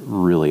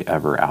really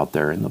ever out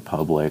there in the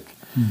public.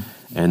 Mm.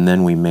 And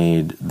then we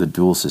made the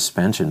dual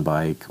suspension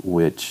bike,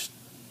 which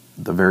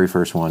the very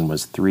first one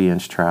was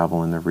 3-inch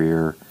travel in the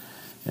rear,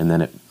 and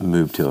then it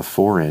moved to a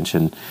 4-inch.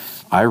 And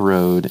I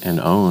rode and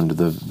owned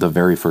the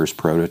very first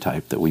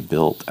prototype that we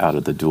built out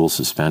of the dual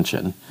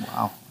suspension.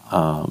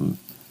 Wow.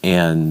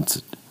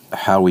 And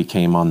how we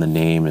came on the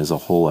name is a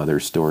whole other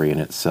story in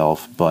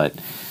itself, but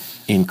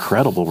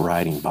incredible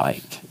riding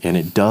bike. And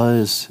it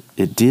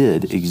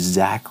did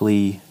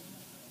exactly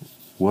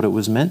what it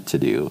was meant to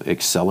do: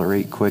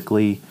 accelerate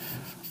quickly,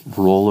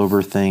 roll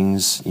over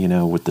things,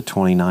 with the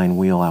 29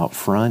 wheel out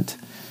front.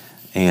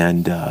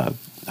 And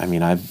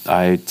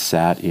I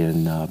sat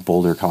in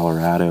Boulder,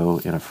 Colorado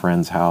in a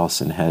friend's house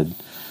and had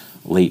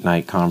late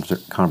night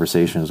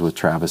conversations with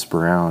Travis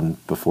Brown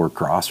before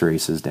cross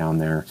races down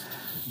there,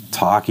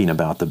 talking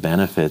about the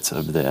benefits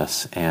of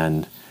this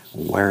and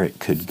where it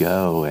could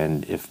go,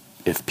 and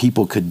if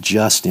people could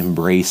just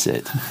embrace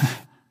it.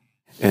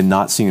 And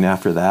not soon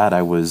after that,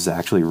 I was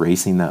actually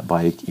racing that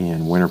bike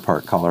in Winter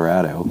Park,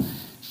 Colorado,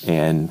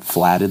 and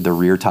flatted the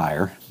rear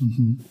tire,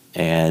 mm-hmm.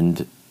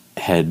 and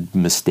had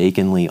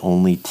mistakenly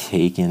only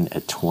taken a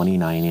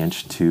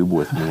 29-inch tube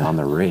with me on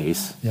the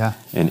race, yeah,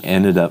 and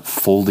ended up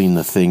folding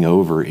the thing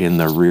over in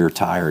the rear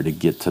tire to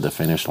get to the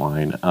finish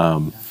line.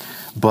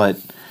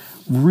 But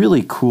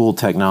really cool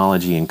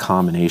technology and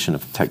combination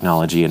of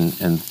technology.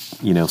 And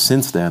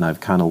since then, I've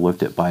kind of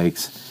looked at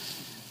bikes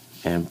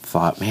and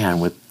thought, man,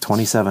 with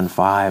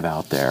 27.5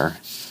 out there,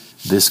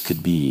 this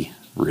could be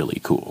really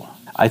cool.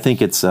 I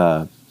think it's,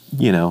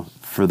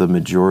 for the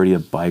majority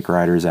of bike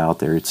riders out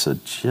there, it's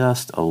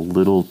just a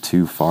little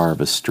too far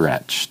of a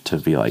stretch to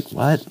be like,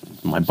 what?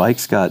 My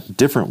bike's got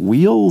different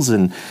wheels,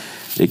 and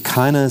it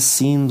kind of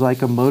seems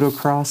like a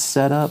motocross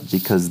setup,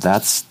 because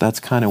that's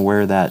kind of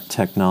where that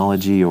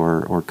technology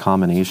or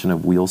combination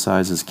of wheel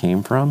sizes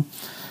came from.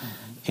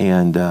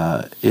 And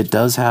it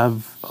does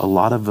have a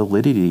lot of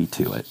validity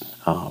to it.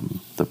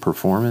 The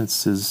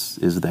performance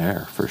is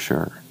there for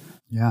sure.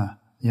 Yeah.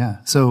 Yeah.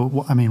 So,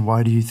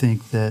 why do you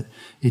think that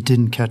it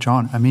didn't catch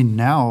on?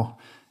 Now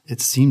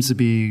it seems to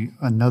be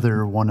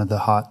another one of the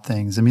hot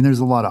things. There's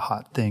a lot of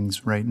hot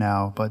things right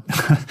now, but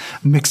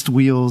mixed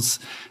wheels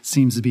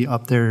seems to be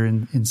up there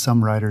in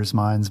some riders'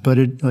 minds. But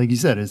it, like you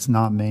said, it's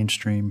not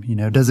mainstream.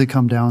 Does it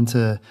come down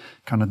to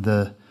kind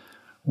of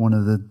one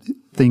of the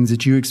things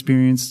that you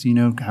experienced,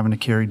 having to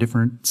carry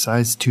different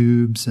size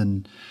tubes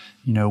and,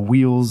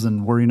 wheels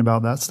and worrying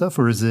about that stuff?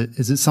 Or is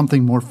it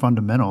something more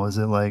fundamental? Is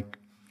it like,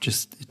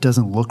 just it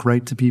doesn't look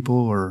right to people,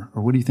 or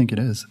what do you think it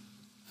is?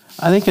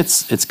 I think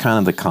it's kind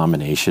of the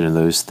combination of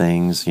those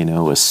things,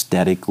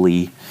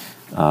 aesthetically.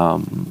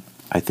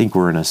 I think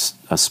we're in a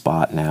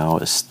spot now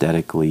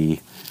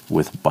aesthetically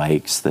with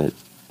bikes that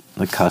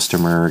the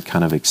customer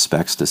kind of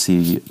expects to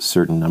see a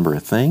certain number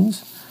of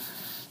things,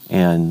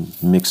 and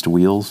mixed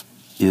wheels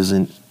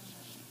isn't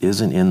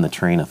in the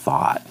train of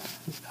thought,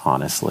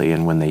 honestly.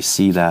 And when they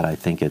see that, I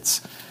think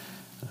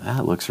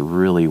that looks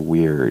really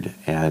weird.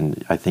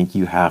 And I think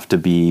you have to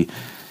be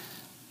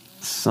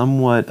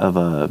somewhat of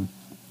a,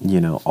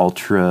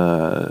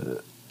 ultra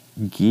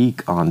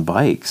geek on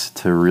bikes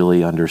to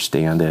really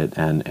understand it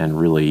and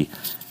really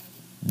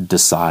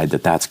decide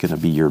that that's going to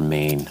be your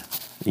main,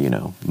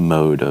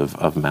 mode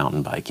of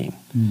mountain biking.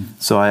 Mm.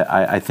 So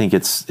I think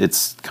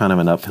it's kind of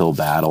an uphill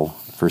battle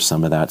for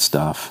some of that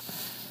stuff.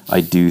 I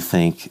do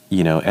think,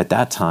 at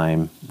that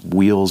time,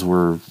 wheels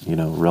were,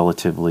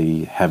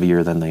 relatively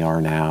heavier than they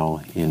are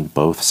now in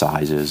both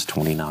sizes,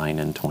 29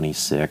 and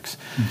 26.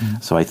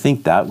 Mm-hmm. So I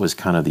think that was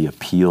kind of the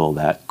appeal,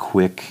 that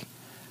quick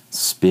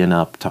spin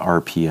up to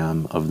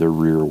RPM of the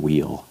rear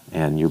wheel.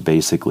 And you're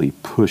basically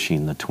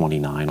pushing the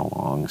 29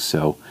 along.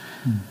 So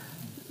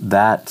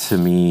that, to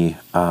me,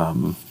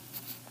 I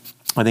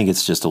think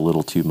it's just a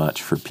little too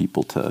much for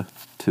people to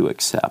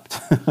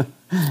accept,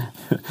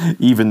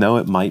 even though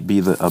it might be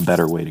a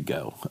better way to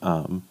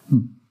go.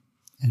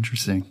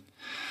 Interesting.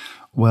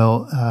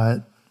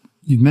 Well,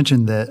 You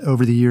mentioned that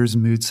over the years,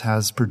 Moots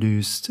has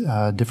produced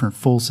different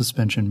full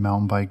suspension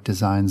mountain bike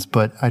designs,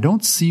 but I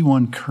don't see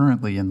one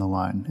currently in the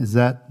line. Is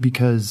that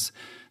because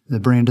the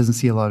brand doesn't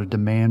see a lot of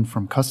demand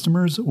from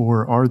customers,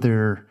 or are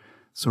there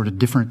sort of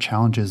different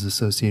challenges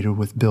associated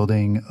with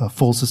building a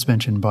full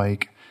suspension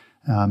bike,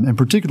 and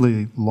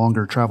particularly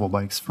longer travel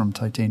bikes from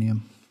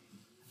titanium?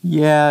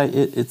 Yeah,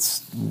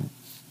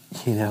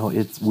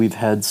 we've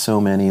had so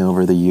many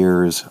over the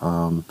years,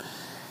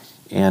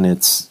 and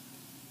it's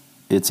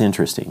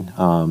interesting.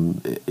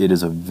 It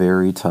is a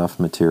very tough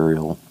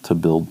material to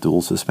build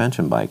dual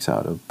suspension bikes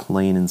out of,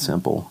 plain and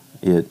simple.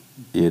 It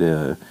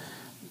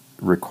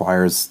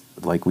requires,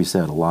 like we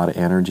said, a lot of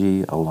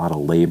energy, a lot of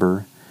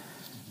labor,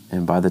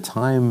 and by the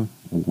time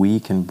we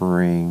can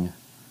bring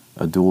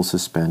a dual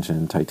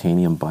suspension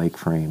titanium bike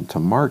frame to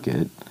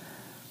market,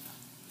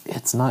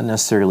 it's not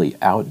necessarily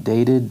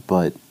outdated,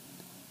 but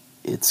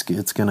it's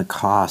going to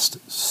cost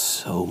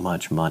so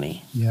much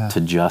money to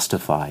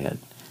justify it.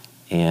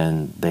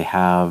 And they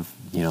have,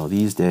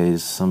 these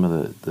days, some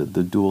of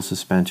the dual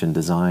suspension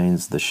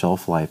designs, the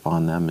shelf life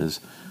on them is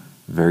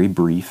very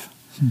brief,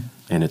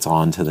 and it's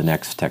on to the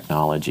next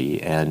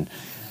technology. And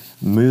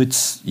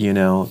Moots,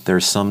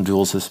 there's some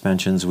dual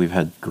suspensions we've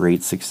had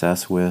great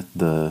success with.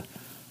 The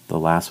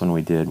last one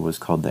we did was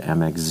called the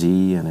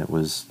MXZ, and it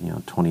was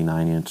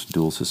 29-inch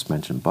dual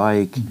suspension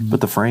bike.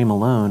 But the frame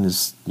alone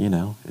is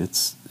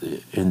it's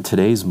in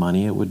today's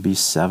money it would be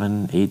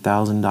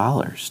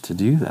 $7,000-$8,000 to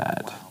do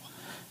that.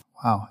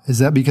 Wow. Is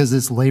that because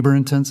it's labor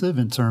intensive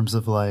in terms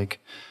of like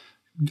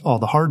all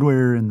the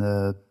hardware and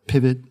the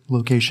pivot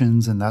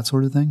locations and that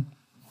sort of thing?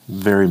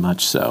 Very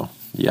much so.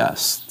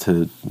 Yes.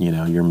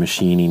 You're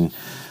machining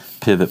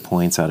pivot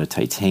points out of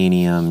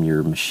titanium,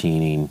 you're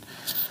machining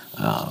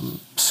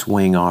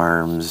swing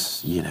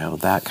arms,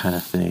 that kind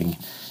of thing.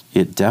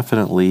 It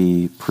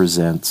definitely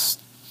presents,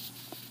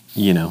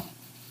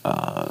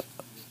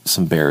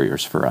 some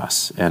barriers for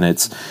us. And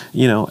it's,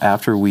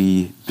 after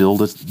we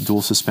build a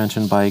dual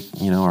suspension bike,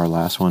 our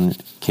last one,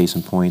 case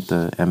in point,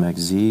 the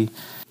MXZ,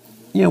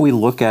 we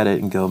look at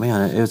it and go,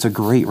 man, it's a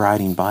great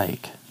riding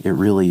bike. It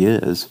really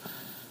is.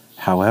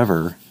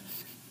 However,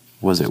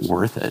 was it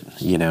worth it?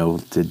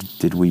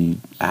 Did we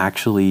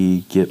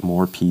actually get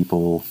more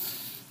people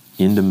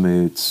into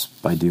Moots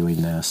by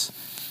doing this?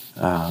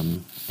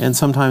 And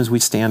sometimes we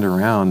stand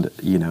around,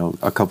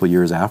 a couple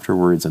years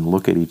afterwards and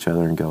look at each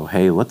other and go,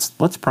 hey,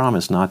 let's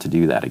promise not to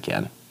do that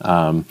again.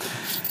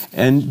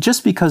 And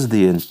just because of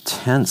the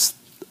intense,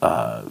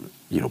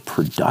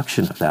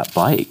 production of that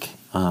bike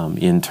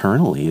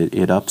internally,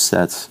 it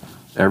upsets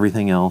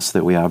everything else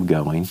that we have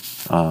going.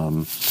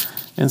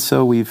 And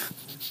so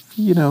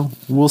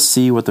we'll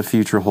see what the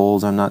future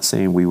holds. I'm not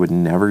saying we would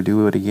never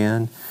do it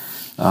again,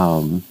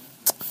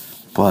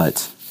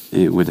 but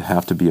it would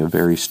have to be a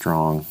very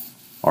strong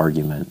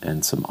argument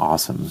and some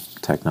awesome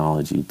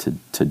technology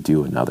to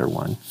do another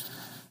one.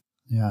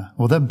 Yeah.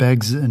 Well, that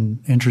begs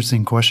an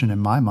interesting question in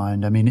my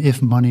mind. I mean,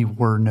 if money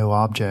were no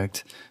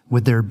object,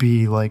 would there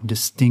be like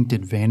distinct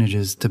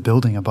advantages to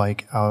building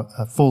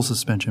a full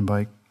suspension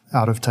bike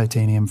out of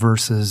titanium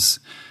versus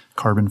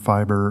carbon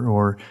fiber?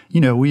 Or,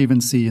 we even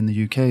see in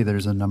the UK,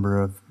 there's a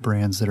number of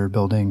brands that are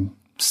building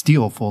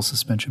steel full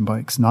suspension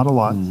bikes. Not a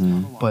lot,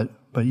 but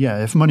yeah,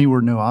 if money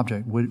were no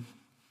object, would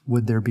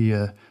there be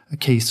a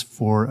case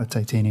for a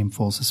titanium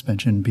full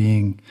suspension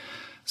being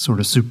sort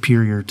of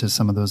superior to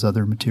some of those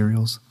other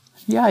materials?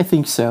 Yeah, I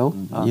think so.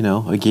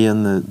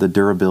 Again, the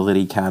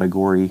durability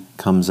category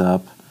comes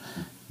up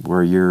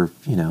where you're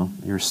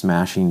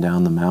smashing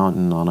down the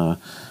mountain on a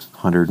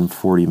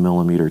 140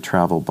 millimeter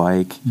travel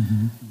bike.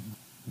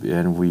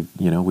 And we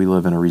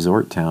live in a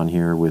resort town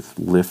here with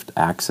lift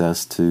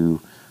access to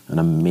an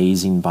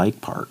amazing bike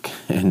park.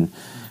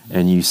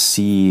 And you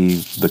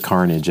see the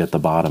carnage at the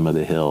bottom of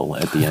the hill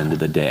at the end of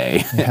the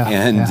day.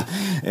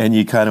 And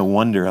you kind of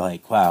wonder,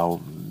 like,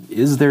 wow,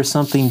 is there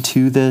something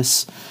to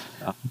this?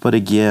 But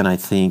again, I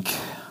think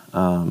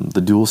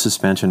the dual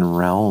suspension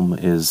realm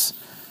it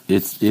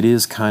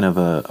is kind of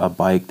a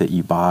bike that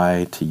you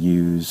buy to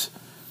use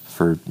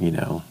for,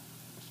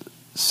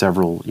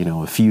 several,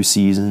 a few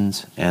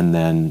seasons, and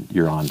then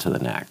you're on to the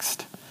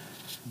next.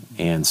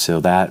 And so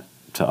that,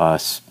 to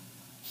us,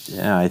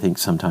 I think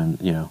sometimes,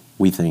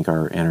 we think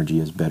our energy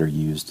is better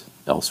used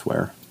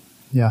elsewhere.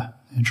 Yeah,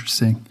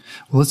 interesting.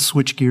 Well, let's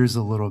switch gears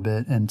a little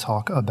bit and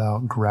talk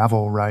about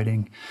gravel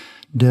riding.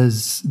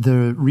 Does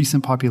the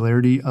recent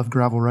popularity of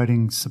gravel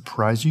riding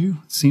surprise you?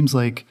 It seems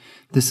like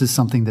this is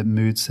something that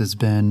Moots has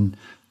been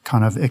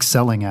kind of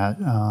excelling at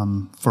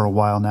for a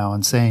while now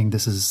and saying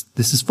this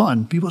is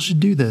fun. People should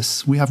do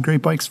this. We have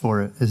great bikes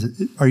for it.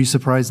 Are you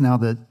surprised now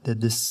that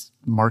this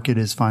market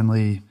is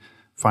finally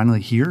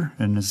here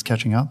and is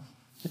catching up?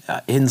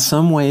 In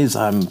some ways,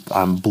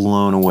 I'm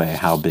blown away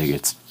how big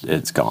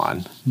it's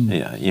gone.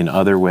 Yeah, in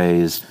other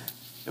ways,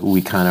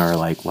 we kind of are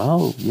like,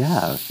 well,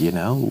 yeah,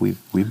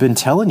 we've been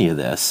telling you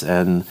this,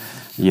 and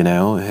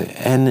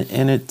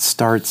and it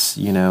starts,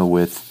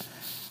 with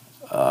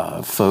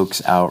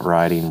folks out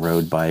riding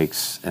road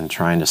bikes and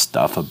trying to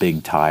stuff a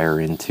big tire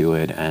into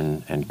it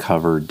and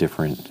cover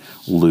different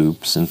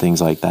loops and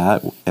things like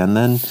that. And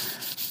then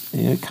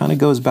it kind of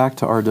goes back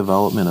to our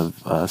development of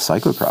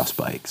cyclocross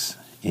bikes.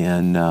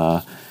 And,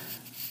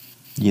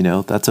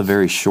 that's a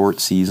very short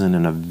season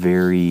and a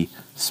very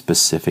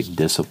specific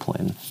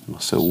discipline.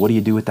 So what do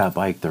you do with that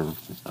bike the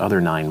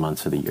other 9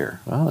 months of the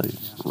year? Well, you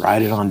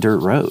ride it on dirt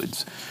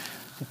roads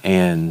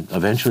and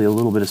eventually a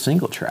little bit of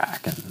single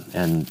track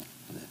and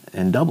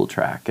double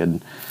track.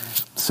 And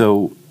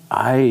so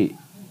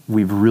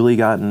we've really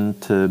gotten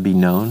to be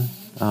known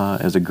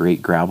as a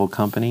great gravel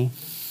company.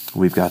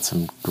 We've got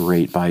some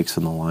great bikes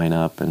in the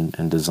lineup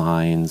and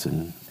designs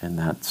and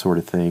that sort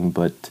of thing.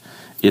 But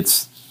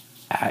it's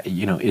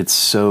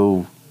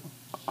so,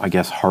 I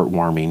guess,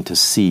 heartwarming to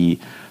see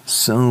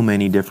so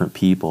many different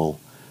people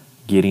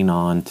getting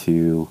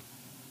onto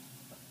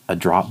a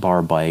drop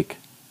bar bike,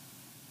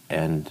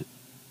 and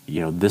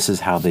this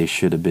is how they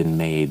should have been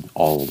made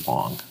all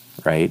along,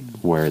 right?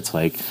 Where it's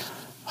like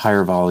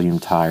higher volume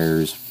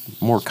tires,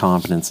 more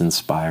confidence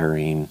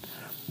inspiring,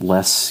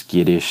 less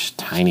skittish,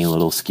 tiny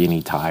little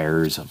skinny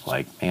tires of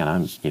like,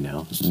 man,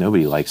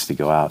 nobody likes to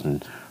go out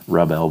and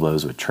rub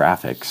elbows with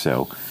traffic,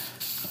 so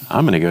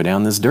I'm going to go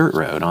down this dirt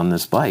road on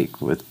this bike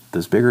with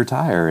this bigger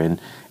tire.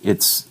 And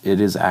it's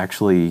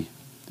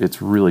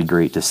really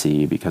great to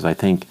see, because I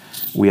think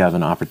we have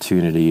an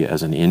opportunity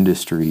as an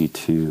industry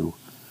to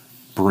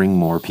bring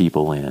more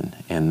people in,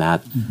 and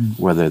that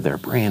whether they're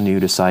brand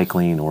new to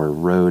cycling or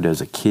rode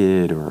as a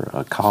kid or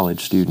a college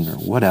student or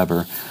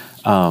whatever,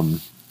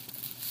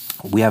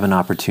 we have an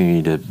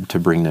opportunity to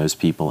bring those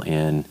people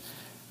in,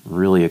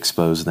 really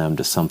expose them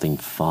to something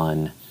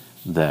fun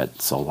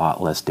that's a lot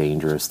less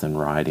dangerous than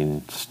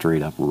riding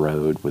straight up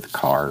road with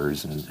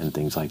cars and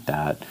things like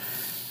that.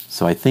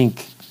 So I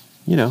think,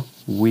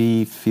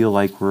 we feel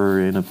like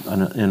we're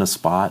in a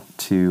spot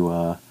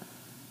to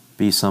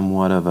be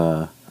somewhat of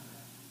a,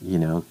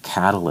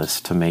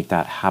 catalyst to make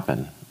that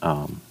happen.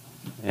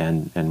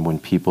 And when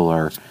people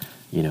are,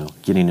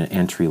 getting an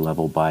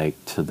entry-level bike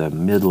to the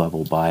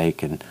mid-level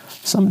bike, and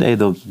someday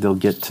they'll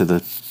get to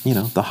the,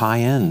 the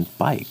high-end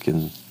bike,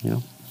 and,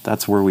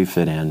 that's where we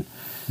fit in.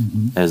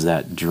 As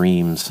that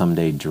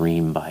someday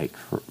dream bike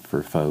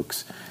for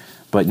folks.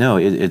 But no,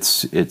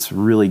 it's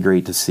really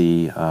great to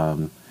see,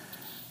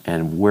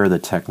 and where the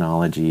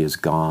technology has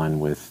gone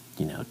with,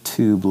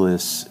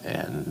 tubeless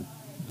and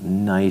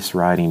nice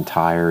riding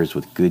tires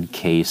with good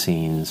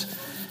casings,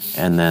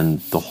 and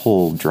then the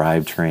whole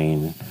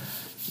drivetrain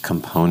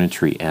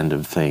componentry end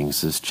of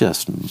things is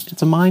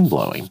it's a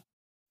mind-blowing.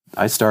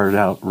 I started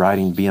out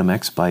riding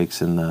BMX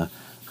bikes in the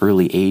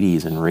early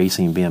 80s and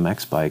racing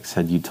BMX bikes.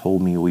 Had you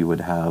told me we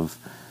would have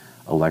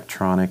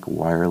electronic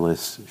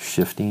wireless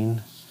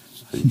shifting,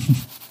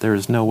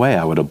 there's no way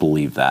I would have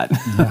believed that.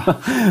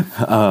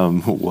 Yeah.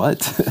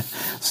 What?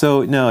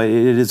 So no, it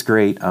is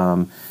great.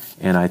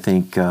 And I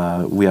think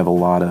we have a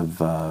lot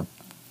of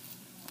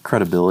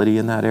credibility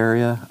in that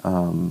area.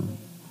 Our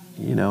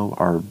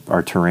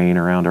terrain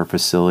around our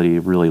facility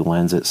really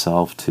lends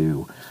itself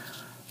to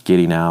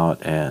getting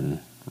out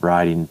and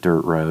riding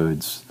dirt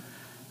roads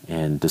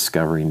and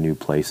discovering new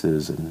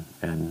places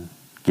and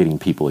getting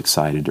people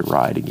excited to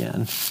ride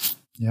again.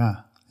 Yeah.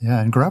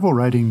 And gravel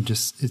riding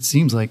it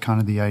seems like kind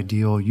of the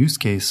ideal use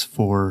case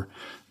for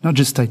not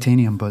just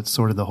titanium, but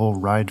sort of the whole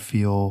ride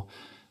feel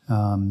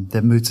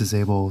that Moots is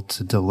able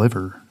to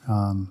deliver.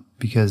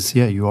 Because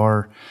you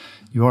are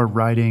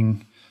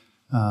riding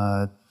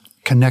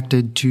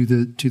connected to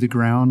the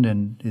ground,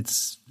 and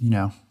it's,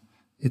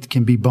 it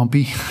can be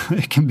bumpy.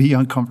 It can be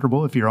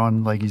uncomfortable if you're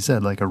on, like you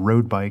said, like a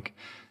road bike.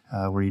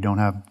 Where you don't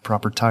have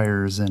proper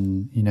tires,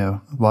 and a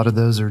lot of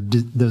those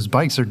those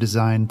bikes are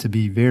designed to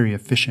be very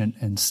efficient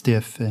and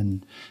stiff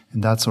and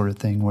that sort of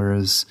thing.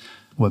 Whereas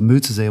what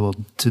Moots is able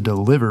to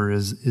deliver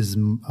is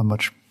a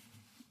much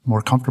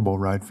more comfortable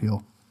ride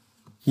feel.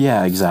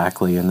 Yeah,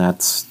 exactly, and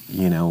that's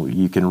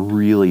you can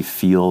really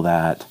feel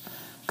that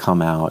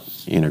come out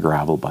in a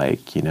gravel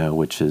bike,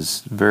 which is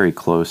very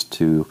close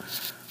to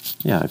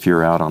if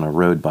you're out on a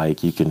road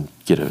bike, you can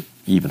get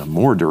even a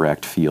more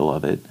direct feel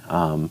of it.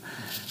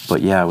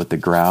 But with the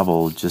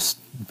gravel, just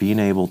being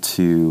able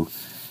to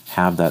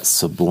have that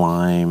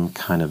sublime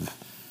kind of,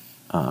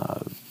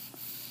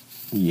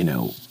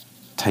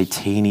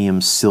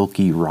 titanium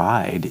silky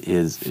ride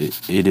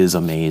is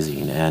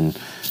amazing. And,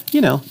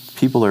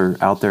 people are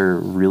out there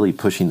really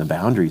pushing the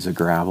boundaries of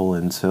gravel.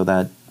 And so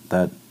that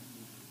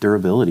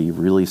durability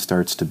really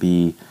starts to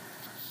be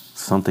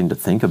something to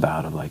think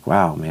about, of like,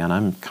 wow, man,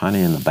 I'm kind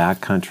of in the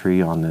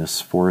backcountry on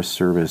this Forest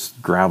Service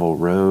gravel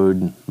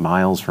road,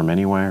 miles from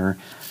anywhere.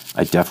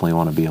 I definitely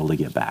want to be able to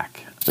get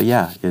back. But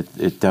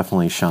it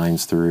definitely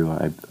shines through,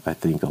 I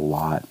think, a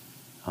lot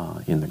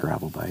in the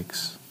gravel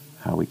bikes,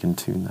 how we can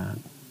tune that.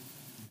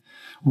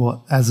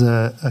 Well, as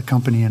a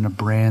company and a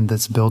brand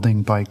that's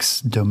building bikes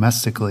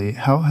domestically,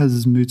 how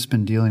has Moots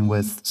been dealing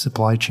with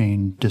supply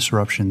chain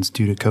disruptions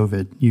due to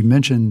COVID? You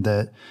mentioned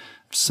that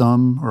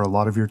some or a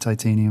lot of your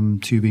titanium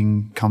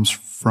tubing comes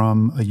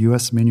from a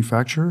U.S.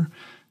 manufacturer.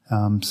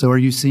 So are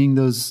you seeing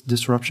those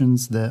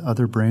disruptions that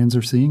other brands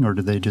are seeing, or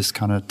do they just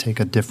kind of take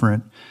a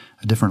different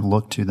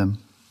look to them?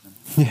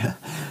 Yeah,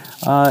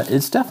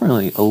 it's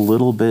definitely a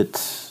little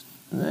bit,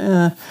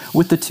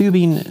 with the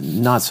tubing,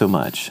 not so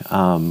much.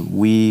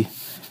 We're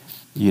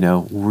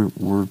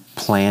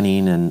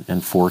planning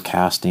and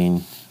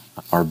forecasting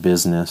our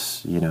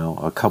business,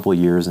 a couple of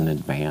years in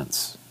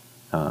advance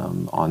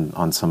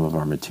on some of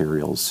our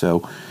materials.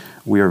 So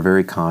we are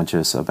very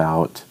conscious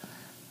about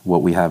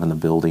what we have in the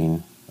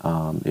building.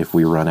 If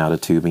we run out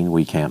of tubing,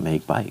 we can't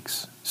make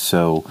bikes.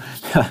 So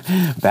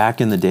back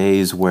in the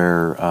days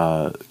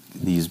where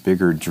these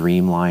bigger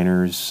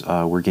Dreamliners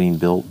were getting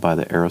built by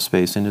the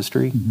aerospace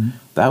industry,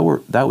 that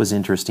was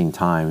interesting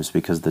times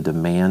because the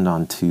demand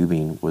on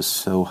tubing was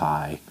so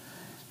high.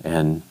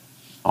 And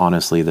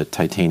honestly, the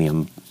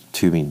titanium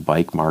tubing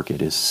bike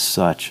market is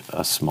such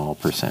a small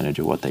percentage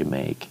of what they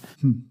make.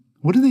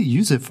 What do they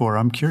use it for?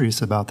 I'm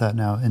curious about that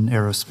now in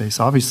aerospace.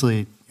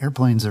 Obviously,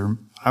 airplanes are,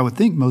 I would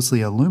think,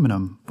 mostly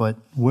aluminum, but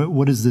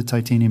what is the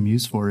titanium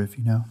used for, if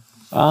you know?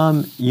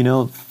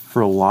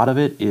 For a lot of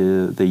it,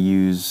 they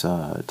use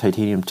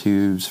titanium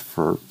tubes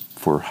for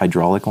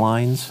hydraulic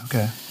lines.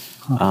 Okay.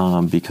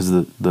 Because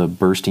the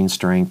bursting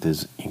strength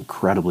is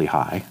incredibly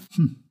high,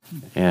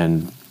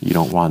 and you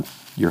don't want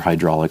your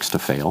hydraulics to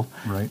fail.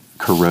 Right.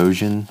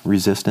 Corrosion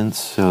resistance.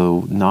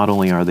 So not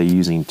only are they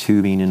using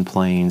tubing in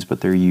planes,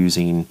 but they're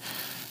using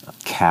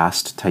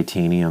cast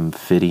titanium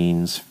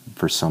fittings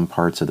for some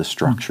parts of the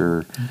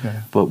structure. Okay.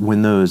 But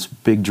when those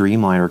big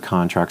Dreamliner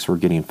contracts were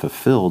getting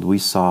fulfilled, we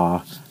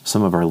saw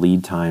some of our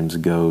lead times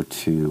go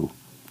to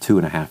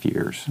 2.5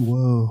 years.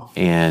 Whoa.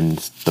 And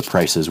the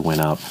prices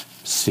went up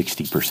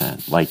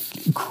 60%, like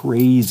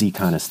crazy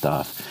kind of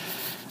stuff.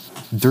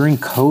 During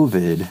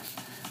COVID,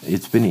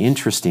 it's been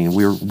interesting.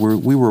 We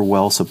were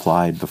well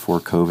supplied before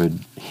COVID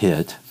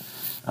hit.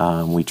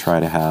 We try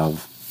to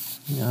have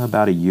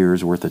about a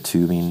year's worth of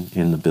tubing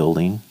in the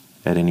building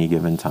at any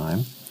given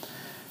time.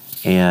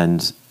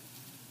 And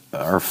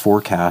our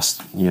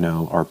forecast,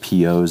 our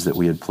POs that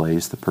we had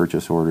placed, the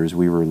purchase orders,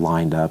 we were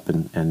lined up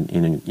and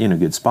in a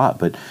good spot.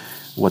 But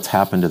what's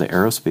happened to the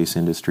aerospace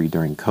industry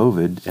during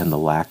COVID and the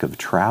lack of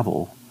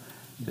travel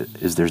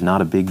is there's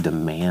not a big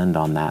demand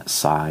on that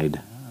side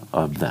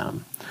of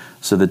them.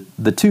 So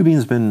the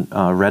tubing's been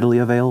readily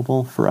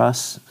available for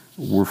us.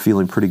 We're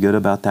feeling pretty good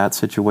about that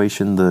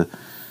situation. The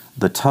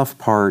tough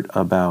part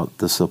about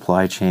the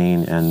supply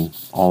chain, and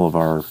all of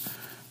our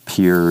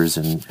peers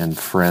and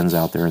friends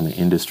out there in the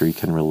industry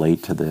can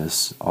relate to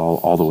this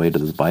all the way to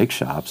the bike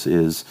shops,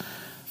 is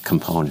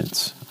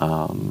components.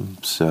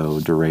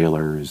 So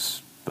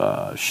derailleurs,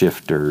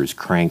 shifters,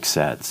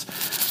 cranksets,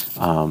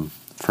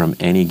 from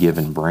any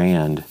given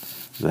brand,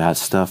 that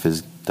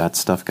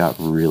stuff got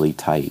really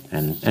tight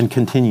and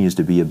continues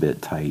to be a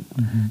bit tight.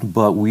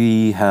 But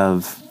we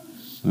have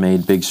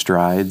made big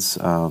strides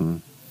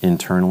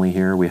internally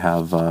here. We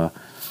have a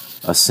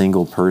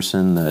single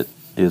person that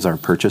is our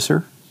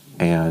purchaser,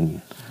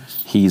 and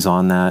he's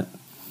on that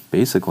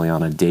basically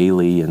on a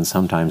daily and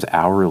sometimes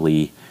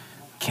hourly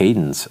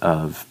cadence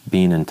of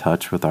being in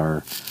touch with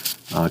our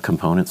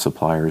component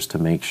suppliers to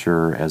make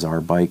sure as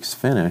our bikes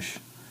finish,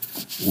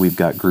 we've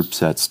got group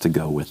sets to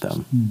go with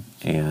them.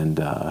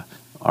 And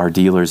our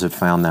dealers have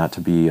found that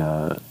to be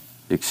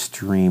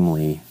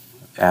extremely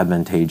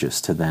advantageous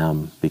to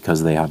them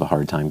because they have a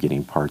hard time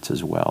getting parts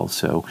as well.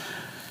 So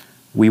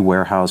we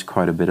warehouse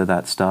quite a bit of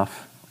that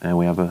stuff, and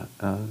we have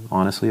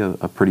honestly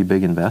a pretty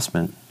big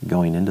investment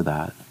going into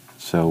that.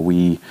 So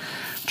we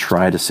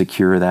try to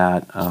secure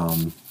that.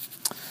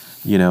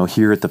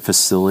 Here at the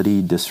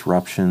facility,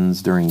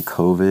 disruptions during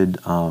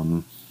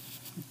COVID,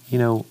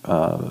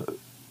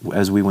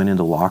 as we went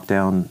into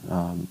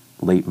lockdown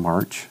late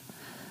March,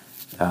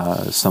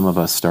 some of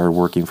us started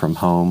working from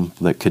home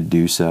that could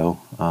do so,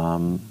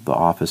 the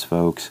office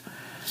folks.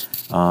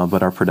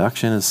 But our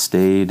production has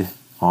stayed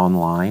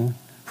online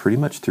pretty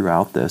much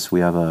throughout this. We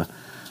have a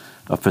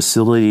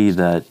facility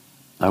that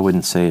I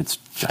wouldn't say it's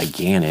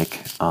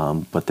gigantic,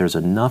 but there's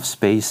enough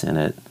space in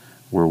it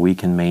where we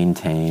can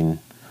maintain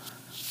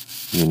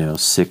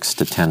 6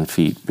 to 10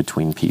 feet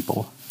between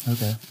people.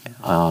 Okay.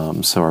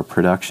 So our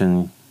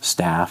production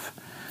staff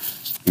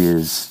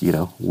is,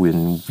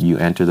 when you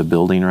enter the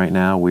building right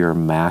now, we are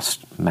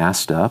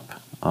masked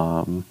up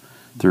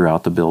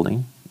throughout the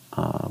building.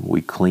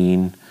 We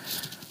clean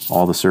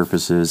all the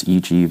surfaces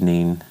each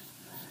evening.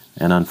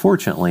 And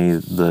unfortunately,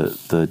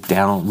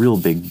 the real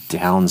big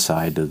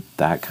downside to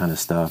that kind of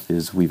stuff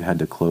is we've had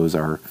to close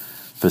our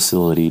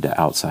facility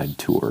to outside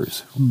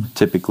tours.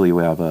 Typically,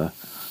 we have a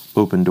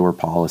open door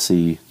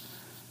policy,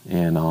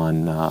 and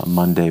on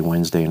Monday,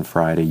 Wednesday, and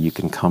Friday, you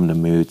can come to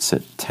Moots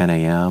at 10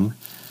 a.m.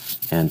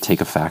 and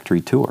take a factory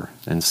tour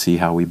and see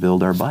how we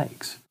build our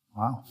bikes.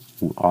 Wow.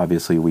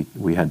 Obviously,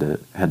 we had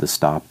to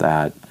stop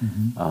that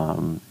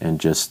and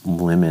just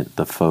limit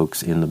the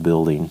folks in the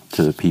building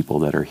to the people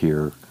that are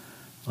here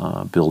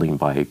building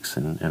bikes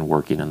and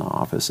working in the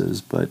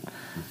offices. But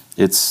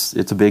it's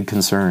a big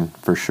concern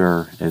for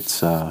sure.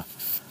 It's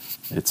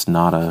it's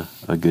not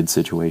a good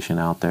situation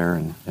out there,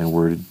 and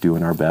we're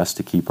doing our best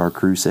to keep our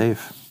crew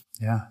safe.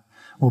 Yeah.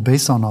 Well,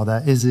 based on all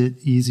that, is it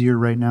easier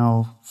right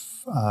now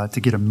to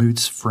get a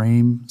Moots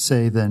frame,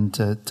 say, than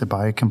to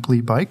buy a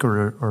complete bike,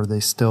 or are they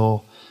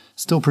still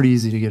pretty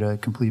easy to get a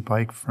complete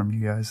bike from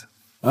you guys?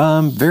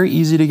 Very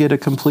easy to get a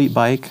complete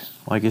bike.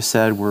 Like I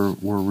said, we're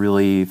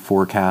really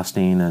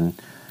forecasting and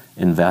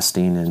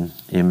investing in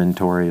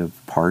inventory of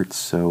parts.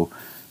 So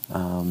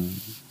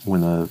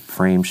when the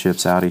frame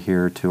ships out of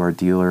here to our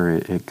dealer,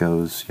 it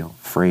goes,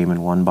 frame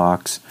in one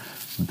box,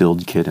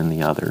 build kit in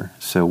the other.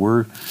 So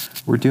we're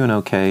doing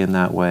okay in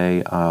that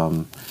way.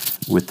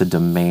 With the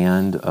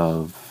demand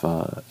of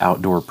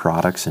outdoor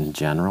products in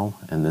general,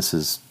 and this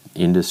is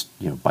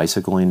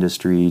bicycle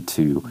industry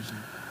to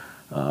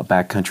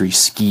backcountry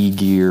ski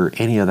gear,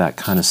 any of that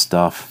kind of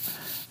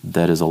stuff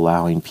that is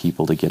allowing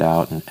people to get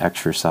out and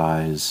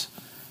exercise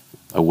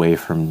away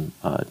from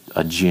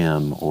a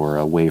gym or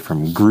away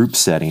from group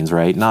settings,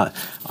 right?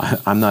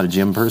 I'm not a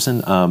gym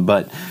person,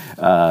 but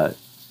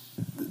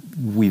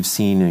we've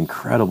seen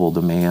incredible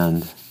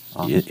demand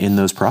in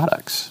those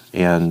products,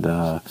 and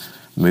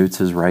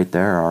Moots is right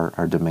there.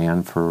 Our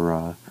demand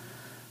for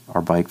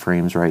our bike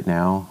frames right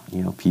now.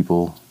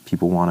 People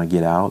want to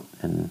get out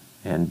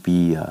and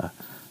be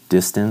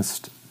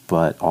distanced,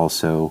 but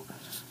also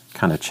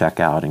kind of check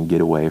out and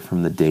get away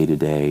from the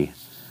day-to-day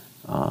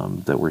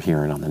that we're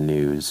hearing on the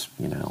news,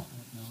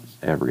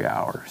 every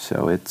hour.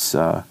 So it's,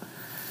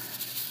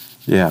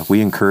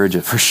 we encourage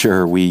it for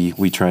sure.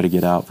 We try to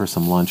get out for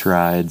some lunch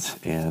rides,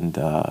 and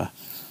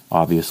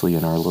obviously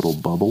in our little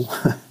bubble,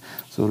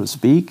 so to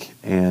speak,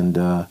 and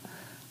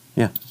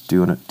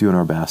doing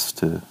our best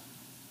to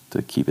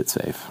keep it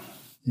safe.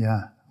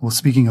 Yeah. Well,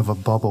 speaking of a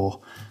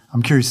bubble,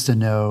 I'm curious to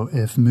know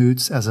if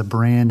Moots as a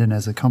brand and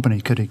as a company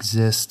could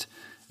exist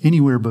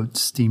anywhere but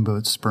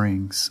Steamboat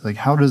Springs. Like,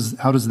 how does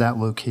that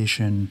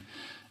location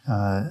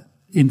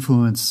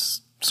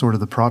influence sort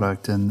of the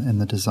product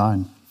and the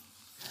design?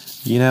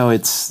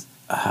 It's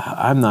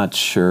I'm not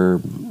sure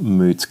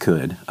Moots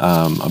could.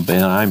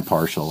 I'm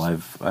partial.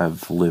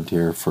 I've lived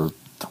here for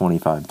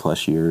 25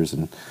 plus years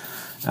and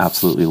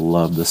absolutely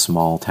love the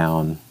small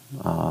town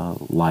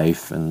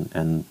life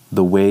and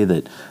the way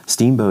that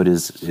Steamboat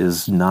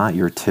is not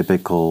your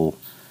typical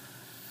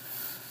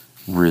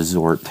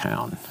resort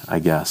town, I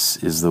guess,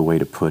 is the way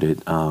to put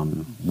it.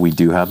 We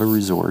do have a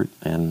resort,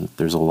 and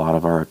there's a lot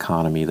of our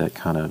economy that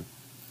kind of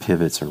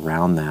pivots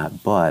around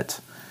that. But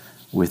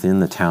within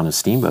the town of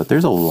Steamboat,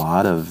 there's a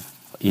lot of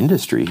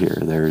industry here.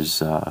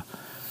 There's,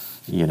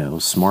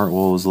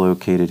 Smartwool is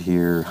located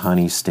here,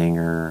 Honey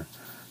Stinger,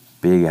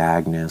 Big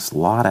Agnes, a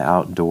lot of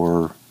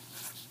outdoor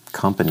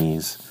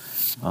companies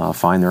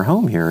find their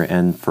home here.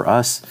 And for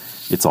us,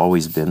 it's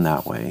always been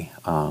that way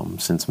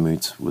since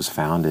Moots was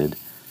founded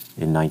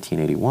in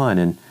 1981,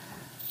 and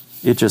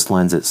it just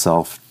lends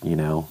itself,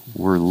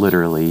 we're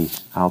literally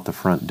out the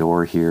front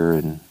door here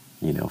and,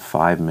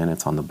 5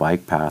 minutes on the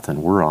bike path,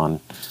 and we're on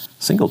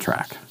single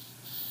track.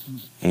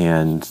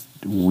 And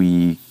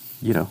we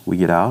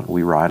get out,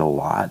 we ride a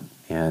lot,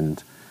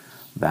 and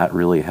that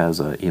really has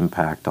an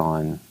impact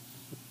on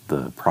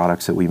the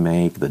products that we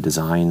make, the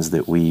designs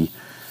that we,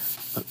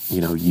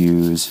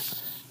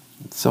 use.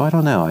 So I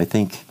don't know, I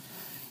think,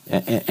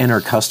 and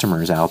our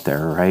customers out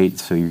there, right?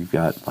 So you've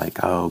got like,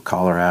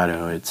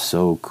 Colorado, it's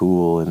so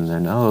cool. And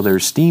then,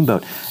 there's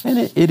Steamboat. And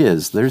it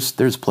is.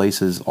 There's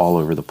places all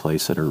over the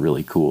place that are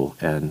really cool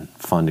and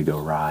fun to go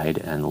ride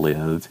and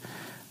live,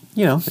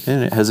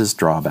 and it has its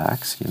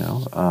drawbacks,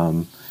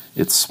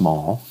 it's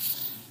small.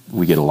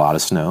 We get a lot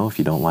of snow. If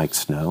you don't like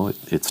snow,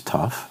 it's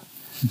tough.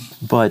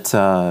 But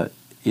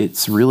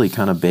it's really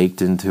kind of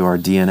baked into our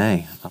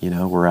DNA.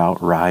 We're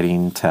out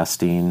riding,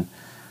 testing,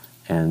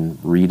 and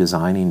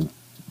redesigning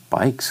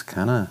bikes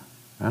kind of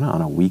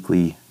on a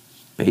weekly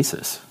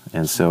basis,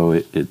 and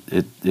so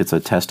it's a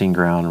testing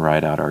ground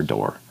right out our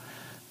door.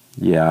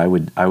 Yeah, I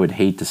would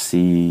hate to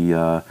see.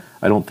 I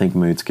don't think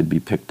Moots could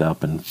be picked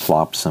up and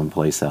plopped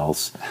someplace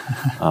else.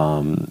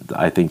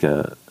 I think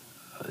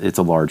it's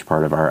a large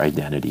part of our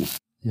identity.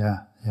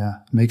 Yeah,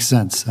 makes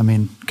sense. I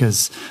mean,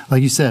 because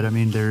like you said,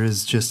 there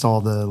is just all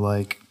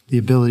the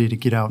ability to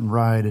get out and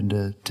ride and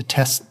to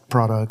test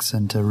products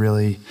and to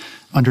really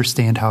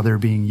understand how they're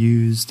being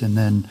used. And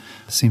then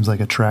it seems like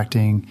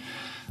attracting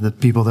the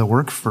people that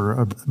work for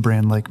a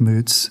brand like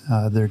Moots,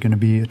 they're going to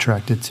be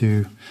attracted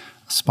to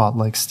a spot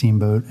like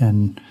Steamboat.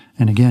 And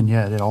again,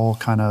 it all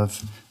kind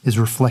of is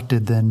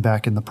reflected then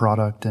back in the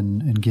product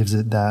and gives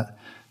it that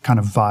kind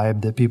of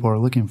vibe that people are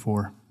looking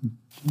for.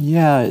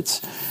 Yeah,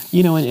 it's,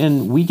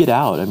 and we get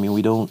out.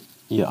 We don't,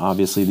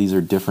 obviously these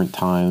are different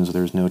times.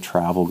 There's no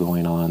travel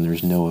going on.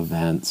 There's no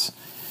events.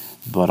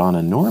 But on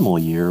a normal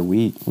year,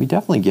 we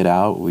definitely get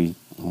out. We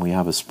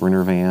have a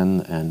Sprinter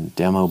van and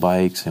demo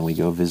bikes, and we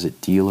go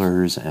visit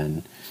dealers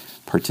and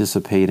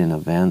participate in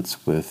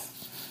events with,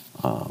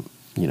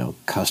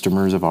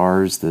 customers of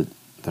ours that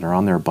are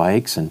on their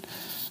bikes. And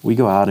we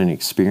go out and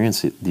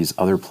experience these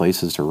other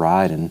places to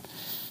ride. And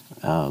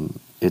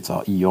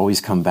you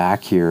always come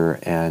back here,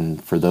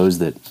 and for those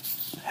that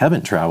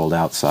haven't traveled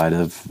outside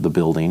of the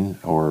building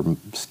or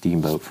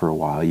Steamboat for a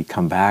while, you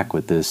come back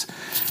with this,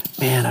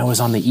 man, I was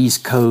on the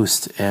East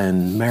Coast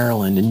and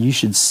Maryland, and you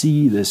should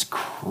see this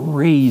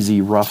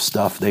crazy rough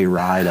stuff they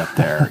ride up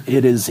there.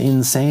 It is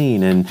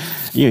insane. And,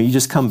 you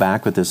just come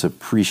back with this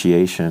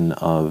appreciation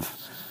of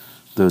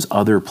those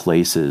other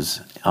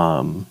places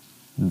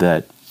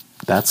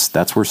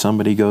that's where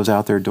somebody goes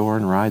out their door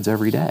and rides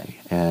every day.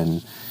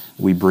 And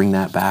we bring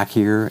that back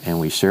here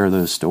and we share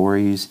those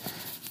stories,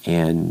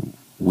 and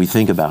we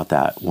think about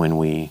that when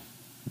we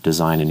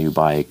design a new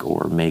bike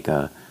or make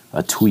a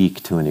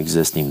tweak to an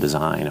existing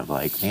design of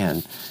like,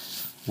 man,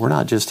 we're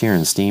not just here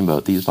in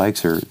Steamboat. These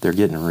bikes they're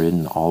getting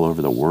ridden all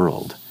over the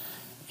world,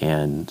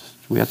 and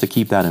we have to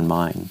keep that in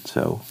mind.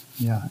 So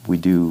yeah, we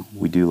do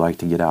like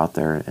to get out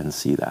there and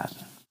see that.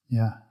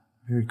 Yeah,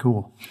 very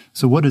cool.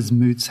 So what does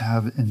Moots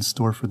have in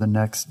store for the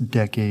next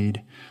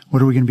decade?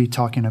 What are we going to be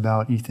talking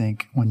about, you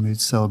think, when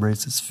Moots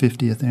celebrates its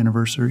 50th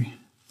anniversary?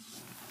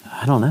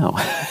 I don't know.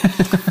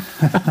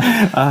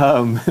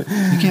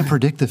 You can't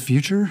predict the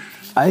future?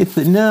 I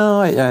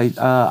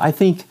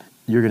think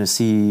you're going to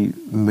see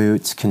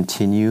Moots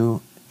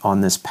continue on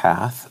this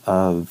path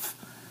of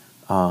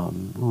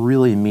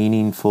really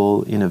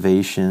meaningful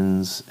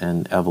innovations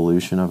and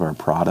evolution of our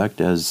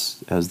product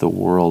as the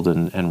world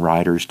and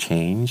riders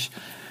change.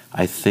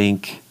 I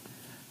think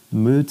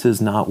Moots is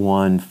not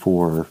one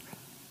for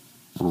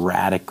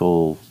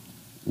radical,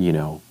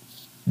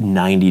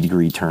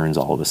 90-degree turns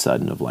all of a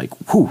sudden of like,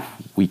 whew,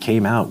 we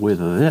came out with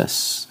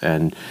this.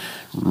 And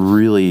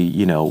really,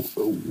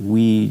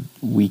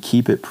 we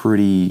keep it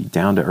pretty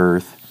down to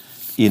earth.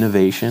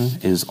 Innovation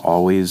is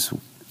always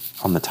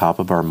on the top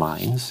of our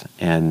minds,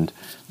 and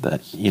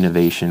that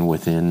innovation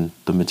within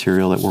the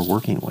material that we're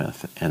working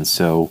with. And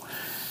so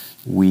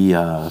we,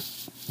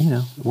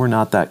 we're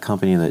not that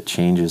company that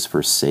changes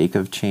for sake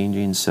of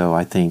changing. So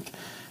I think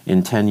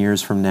in 10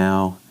 years from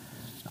now,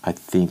 I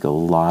think a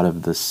lot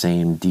of the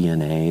same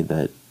DNA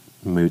that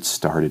Moots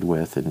started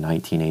with in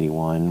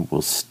 1981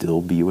 will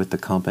still be with the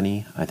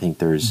company. I think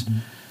there's,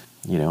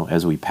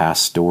 as we pass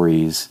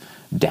stories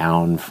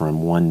down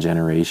from one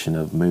generation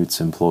of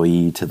Moots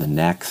employee to the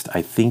next,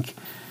 I think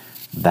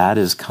that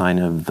is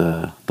kind of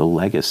the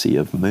legacy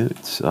of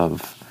Moots,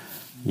 of,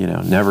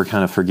 never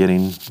kind of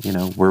forgetting,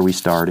 where we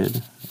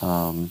started,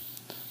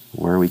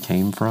 where we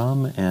came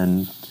from,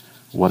 and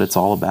what it's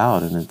all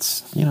about. And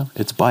it's,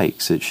 it's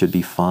bikes. It should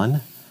be fun.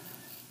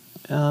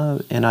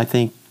 And I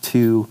think,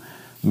 too,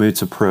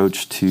 Moots'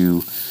 approach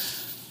to,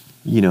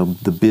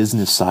 the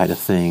business side of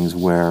things,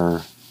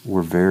 where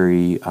we're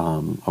very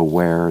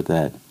aware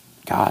that,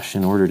 gosh,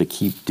 in order to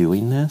keep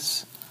doing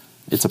this,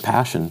 it's a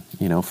passion,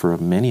 for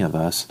many of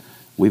us.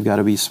 We've got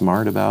to be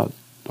smart about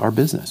our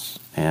business.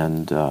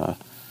 And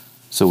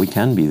so we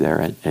can be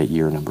there at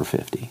year number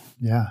 50.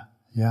 Yeah.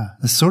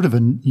 It's sort of a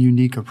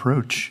unique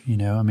approach,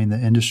 the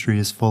industry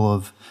is full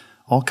of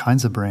all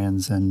kinds of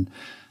brands, and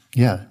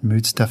yeah,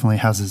 Moots definitely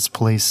has its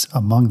place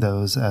among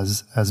those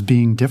as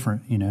being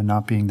different,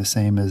 not being the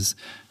same as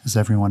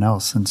everyone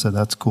else. And so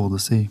that's cool to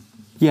see.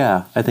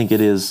 Yeah, I think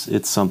it is.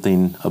 It's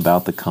something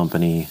about the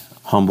company,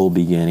 humble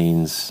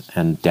beginnings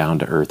and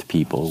down-to-earth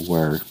people,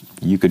 where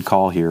you could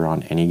call here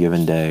on any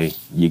given day,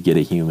 you get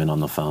a human on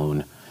the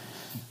phone,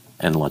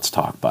 and let's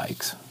talk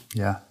bikes.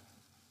 Yeah,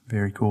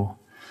 very cool.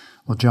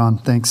 Well, John,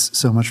 thanks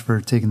so much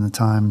for taking the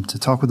time to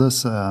talk with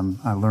us.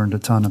 I learned a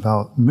ton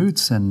about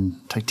Moots and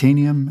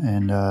titanium,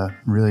 and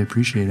really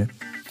appreciate it.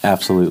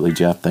 Absolutely,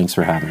 Jeff. Thanks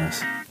for having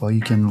us. Well,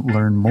 you can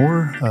learn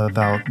more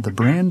about the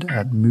brand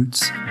at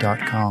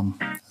moots.com.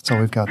 That's all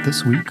we've got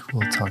this week.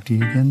 We'll talk to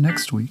you again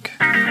next week.